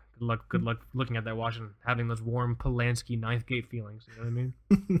 good luck looking at that watch and having those warm Polanski Ninth Gate feelings. You know what I mean?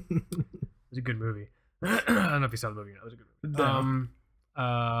 It's a good movie. I don't know if you saw the movie. It was a good movie.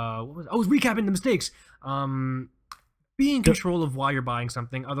 I was recapping the mistakes. Be in control of why you're buying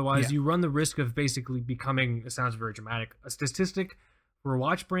something. Otherwise, you run the risk of basically becoming, it sounds very dramatic, a statistic for a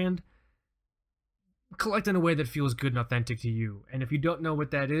watch brand. Collect in a way that feels good and authentic to you. And if you don't know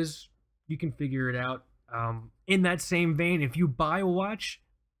what that is, you can figure it out. In that same vein, if you buy a watch,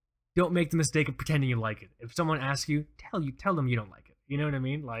 don't make the mistake of pretending you like it. If someone asks you, tell them you don't like it. You know what I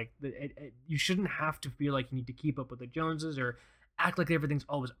mean? Like, you shouldn't have to feel like you need to keep up with the Joneses or act like everything's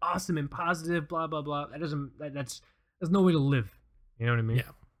always awesome and positive, blah, blah, blah. That's no way to live. You know what I mean?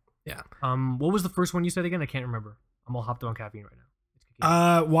 Yeah. What was the first one you said again? I can't remember. I'm all hopped on caffeine right now.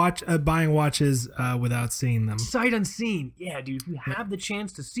 Buying watches without seeing them. Sight unseen. Yeah, dude. If you have the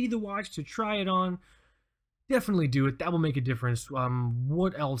chance to see the watch, to try it on, definitely do it. That will make a difference.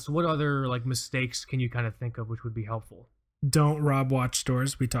 What else? What other like mistakes can you kind of think of which would be helpful? Don't rob watch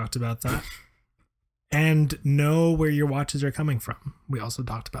stores. We talked about that. And know where your watches are coming from. We also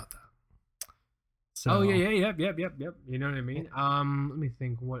talked about that. So, oh yeah, yep. You know what I mean? Let me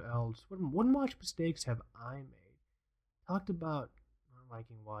think. What else? What watch mistakes have I made? Talked about not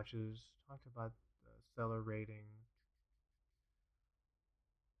liking watches. Talked about the seller rating.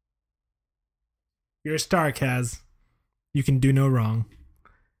 You're a star, Kaz. You can do no wrong.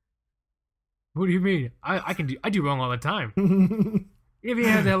 What do you mean? I do wrong all the time. If you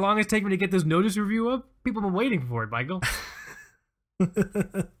had how long it's taken me to get this notice review up, people have been waiting for it, Michael.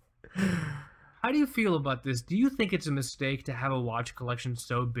 How do you feel about this? Do you think it's a mistake to have a watch collection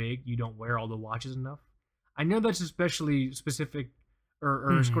so big you don't wear all the watches enough? I know that's especially specific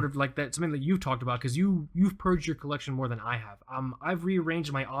or sort of like that, something that you've talked about because you've purged your collection more than I have. I've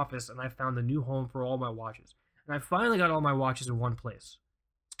rearranged my office and I found a new home for all my watches. And I finally got all my watches in one place.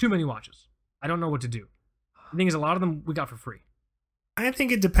 It's too many watches. I don't know what to do. The thing is, a lot of them we got for free. I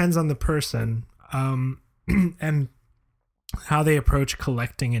think it depends on the person and how they approach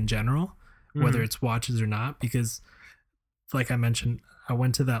collecting in general, whether it's watches or not. Because, like I mentioned, I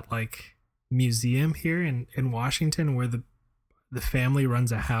went to that like museum here in Washington where the family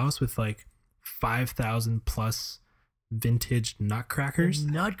runs a house with like 5,000 plus vintage nutcrackers.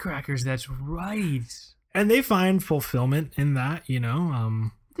 Nutcrackers, that's right. And they find fulfillment in that, you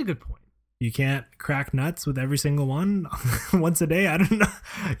know. That's a good point. You can't crack nuts with every single one once a day. I don't know,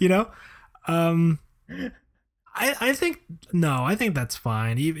 you know. I think that's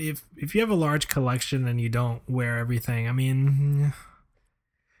fine. If you have a large collection and you don't wear everything, I mean,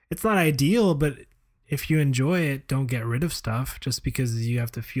 it's not ideal, but if you enjoy it, don't get rid of stuff just because you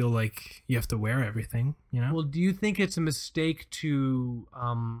have to feel like you have to wear everything, you know? Well, do you think it's a mistake to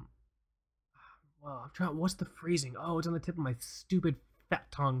well, I'm trying, what's the phrasing? Oh, it's on the tip of my stupid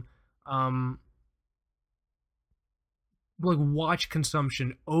fat tongue. Like watch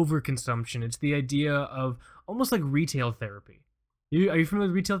consumption, overconsumption. It's the idea of almost like retail therapy. Are you familiar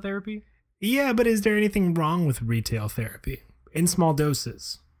with retail therapy? Yeah, but is there anything wrong with retail therapy in small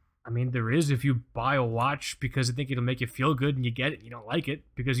doses? I mean, there is if you buy a watch because you think it'll make you feel good and you get it and you don't like it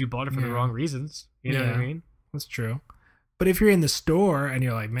because you bought it for the wrong reasons. You know what I mean? That's true. But if you're in the store and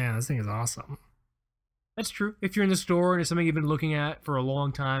you're like, man, this thing is awesome. That's true. If you're in the store and it's something you've been looking at for a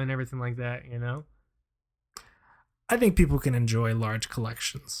long time and everything like that, you know? I think people can enjoy large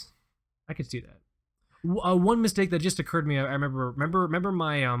collections. I could see that. One mistake that just occurred to me, I remember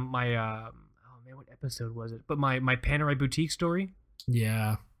my man, what episode was it? But my Panerai Boutique story.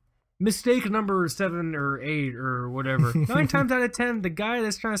 Yeah. Mistake number 7 or 8 or whatever. 9 times out of 10, the guy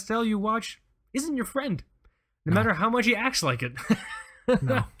that's trying to sell you watch isn't your friend, no matter how much he acts like it.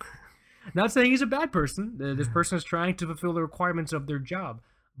 No. Not saying he's a bad person. This person is trying to fulfill the requirements of their job.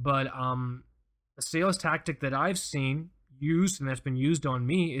 But a sales tactic that I've seen used, and that's been used on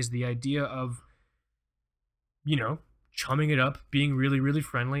me, is the idea of, you know, chumming it up, being really, really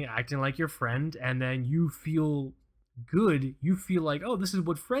friendly, acting like your friend, and then you feel good. You feel like, oh, this is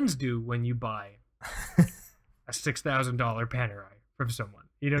what friends do when you buy a $6,000 Panerai from someone.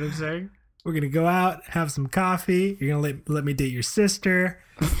 You know what I'm saying? We're gonna go out, have some coffee. You're gonna let me date your sister,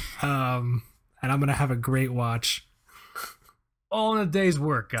 and I'm gonna have a great watch. All in a day's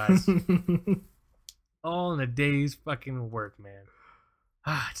work, guys. All in a day's fucking work, man.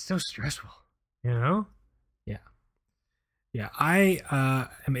 It's so stressful, you know? Yeah, I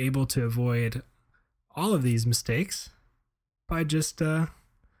am able to avoid all of these mistakes by just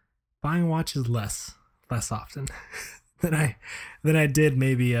buying watches less often than I did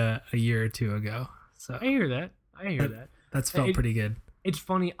maybe a year or two ago. So I hear that. That's felt pretty good. It's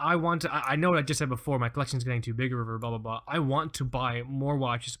funny. I know what I just said before. My collection's getting too big or blah blah blah. I want to buy more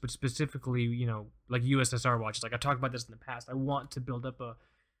watches, but specifically, you know, like USSR watches. Like I talked about this in the past. I want to build up a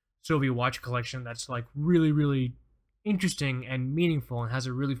Soviet watch collection that's like really, really interesting and meaningful and has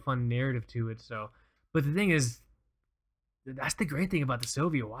a really fun narrative to it. So, but the thing is, that's the great thing about the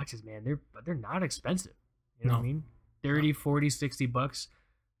Soviet watches, man. They're not expensive. You know what I mean? 30, 40, 60 bucks.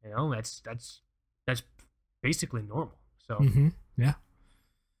 You know, that's basically normal. So yeah,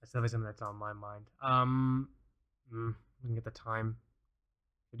 that's definitely something that's on my mind. We can get the time.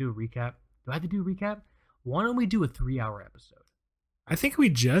 We do a recap. Do I have to do a recap? Why don't we do a 3-hour episode? I think we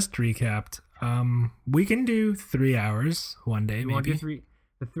just recapped. We can do 3 hours one day, maybe.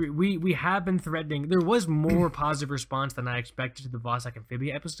 We have been threatening. There was more positive response than I expected to the Vostok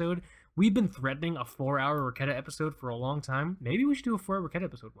Amphibia episode. We've been threatening a 4-hour Raketa episode for a long time. Maybe we should do a 4-hour Raketa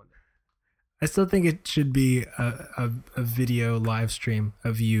episode one day. I still think it should be a video live stream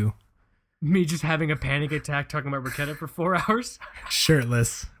of you. Me just having a panic attack talking about Raketa for 4 hours?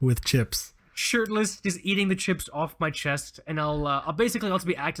 Shirtless with chips. Shirtless, just eating the chips off my chest, and I'll basically also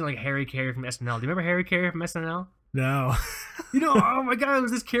be acting like Harry Carey from SNL. Do you remember Harry Carey from SNL? No. You know, oh my god, it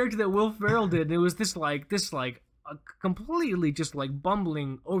was this character that Will Ferrell did, and it was this a completely just like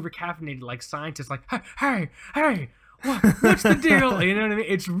bumbling, over-caffeinated like scientist, like, hey, what's the deal? You know what I mean?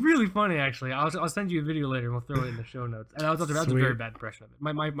 It's really funny, actually. I'll send you a video later, and we'll throw it in the show notes. And that's a very bad impression of it.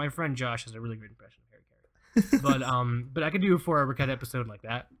 My friend Josh has a really good impression of Harry Carey. But I could do a 4-hour Raketa episode like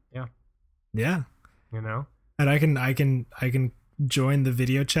that. Yeah. Yeah. You know? And I can join the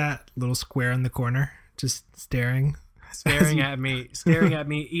video chat, little square in the corner, just staring at me,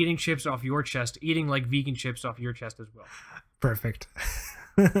 eating chips off your chest, eating like vegan chips off your chest as well. Perfect.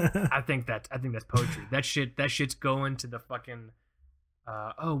 I think that's poetry. That shit's going to the fucking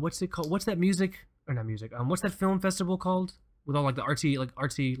what's it called? What's that music? Or not music. What's that film festival called? With all like the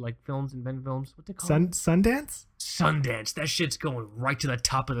artsy films, invent films. What's it called? Sundance? Sundance. That shit's going right to the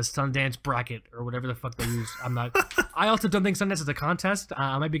top of the Sundance bracket or whatever the fuck they use. I also don't think Sundance is a contest.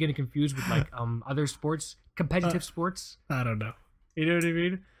 I might be getting confused with like other sports, competitive sports. I don't know. You know what I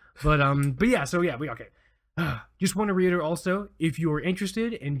mean? But yeah, so yeah, okay. Just want to reiterate also, if you're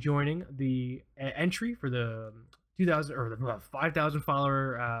interested in joining the entry for the 2,000 or the 5,000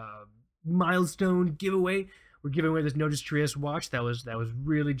 follower milestone giveaway, we're giving away this Notice Trieste watch that was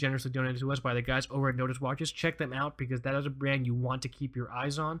really generously donated to us by the guys over at Notice Watches. Check them out because that is a brand you want to keep your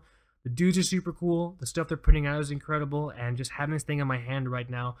eyes on. The dudes are super cool. The stuff they're putting out is incredible. And just having this thing in my hand right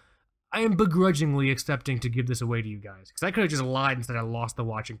now, I am begrudgingly accepting to give this away to you guys. Because I could have just lied and said I lost the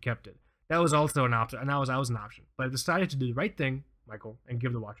watch and kept it. That was also an option. And that was an option. But I decided to do the right thing, Michael, and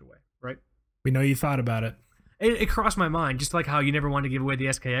give the watch away. Right? We know you thought about it. It crossed my mind, just like how you never wanted to give away the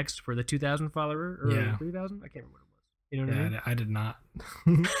SKX for the 2,000 follower or 3,000. I can't remember what it was. You know what I mean? I did not.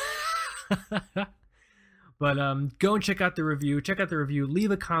 But go and check out the review.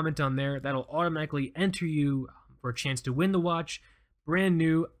 Leave a comment on there. That'll automatically enter you for a chance to win the watch. Brand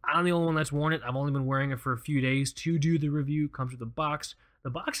new. I'm the only one that's worn it. I've only been wearing it for a few days to do the review. Comes with a box.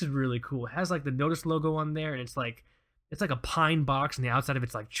 The box is really cool. It has like the Notice logo on there, and it's like a pine box, and the outside of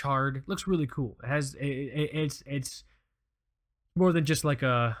it's like charred. It looks really cool. It's more than just like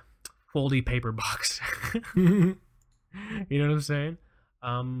a foldy paper box. You know what I'm saying?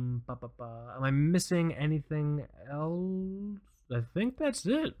 Am I missing anything else? I think that's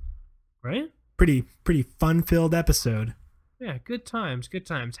it. Right? Pretty fun-filled episode. Yeah, good times.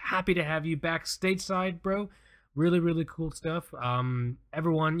 Happy to have you back stateside, bro. Really, really cool stuff.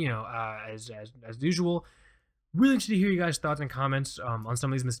 Everyone, as usual, really interested to hear you guys' thoughts and comments on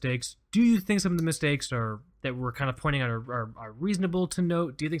some of these mistakes. Do you think some of the mistakes that we're kind of pointing out are reasonable to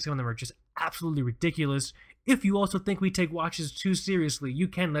note? Do you think some of them are just absolutely ridiculous? If you also think we take watches too seriously, you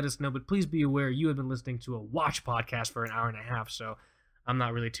can let us know, but please be aware you have been listening to a watch podcast for an hour and a half, so I'm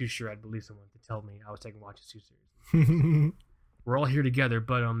not really too sure I'd believe someone to tell me I was taking watches too seriously. We're all here together,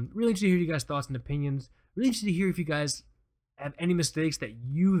 but really interested to hear you guys' thoughts and opinions. Really interested to hear if you guys have any mistakes that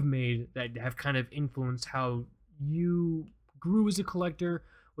you've made that have kind of influenced how you grew as a collector,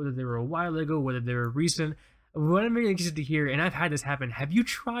 whether they were a while ago, whether they were recent. What I'm really interested to hear, and I've had this happen, have you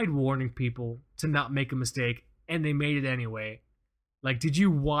tried warning people to not make a mistake and they made it anyway? Like, did you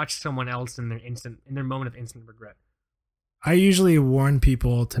watch someone else in their moment of instant regret? I usually warn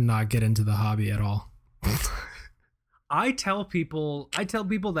people to not get into the hobby at all. I tell people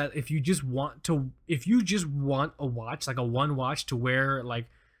that if you just want a watch, like a one watch to wear, like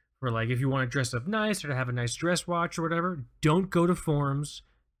for like if you want to dress up nice or to have a nice dress watch or whatever, don't go to forums.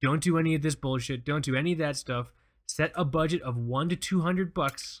 Don't do any of this bullshit. Don't do any of that stuff. Set a budget of $100 to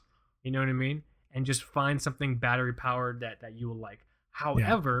 $200. You know what I mean? And just find something battery powered that you will like.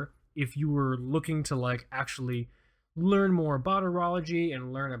 However, if you were looking to like actually learn more about horology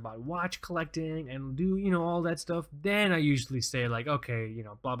and learn about watch collecting and do all that stuff, then I usually say like, okay,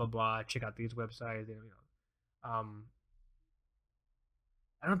 blah blah blah. Check out these websites. I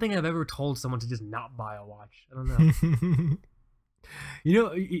don't think I've ever told someone to just not buy a watch. I don't know.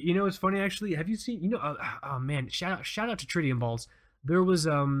 It's funny actually. Have you seen? Oh man! Shout out to Tritium Balls. There was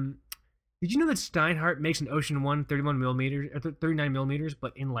Did you know that Steinhardt makes an Ocean One 31 millimeters, 39 millimeters,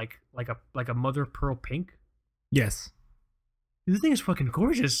 but in like a mother of pearl pink? Yes. The thing is fucking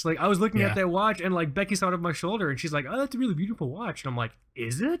gorgeous. Like I was looking at that watch, and like Becky saw it on my shoulder, and she's like, "Oh, that's a really beautiful watch." And I'm like,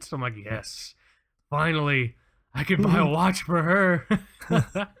 "Is it?" So I'm like, "Yes, finally, I could buy a watch for her."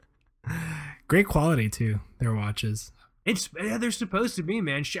 Great quality too. Their watches. They're supposed to be,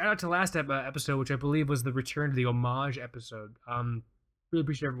 man. Shout out to last episode, which I believe was the return to the homage episode. Really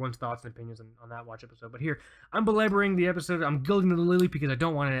appreciate everyone's thoughts and opinions on that watch episode. But here, I'm belaboring the episode. I'm gilding the lily because I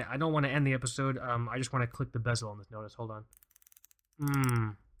don't want to end the episode. I just want to click the bezel on this notice. Hold on.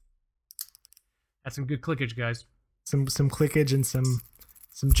 That's some good clickage, guys. Some clickage and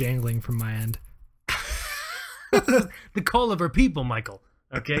some jangling from my end. The call of our people, Michael.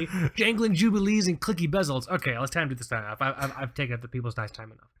 Okay, jangling jubilees and clicky bezels. Okay, let's time to do this time. I've taken up the people's nice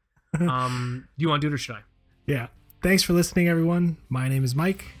time enough. Do you want to do it or should I? Yeah. Thanks for listening, everyone. My name is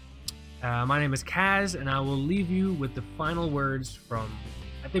Mike. My name is Kaz, and I will leave you with the final words from,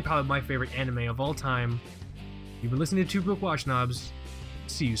 I think, probably my favorite anime of all time. You've been listening to Two Broke Watch Knobs.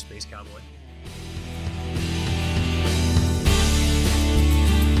 See you, Space Cowboy.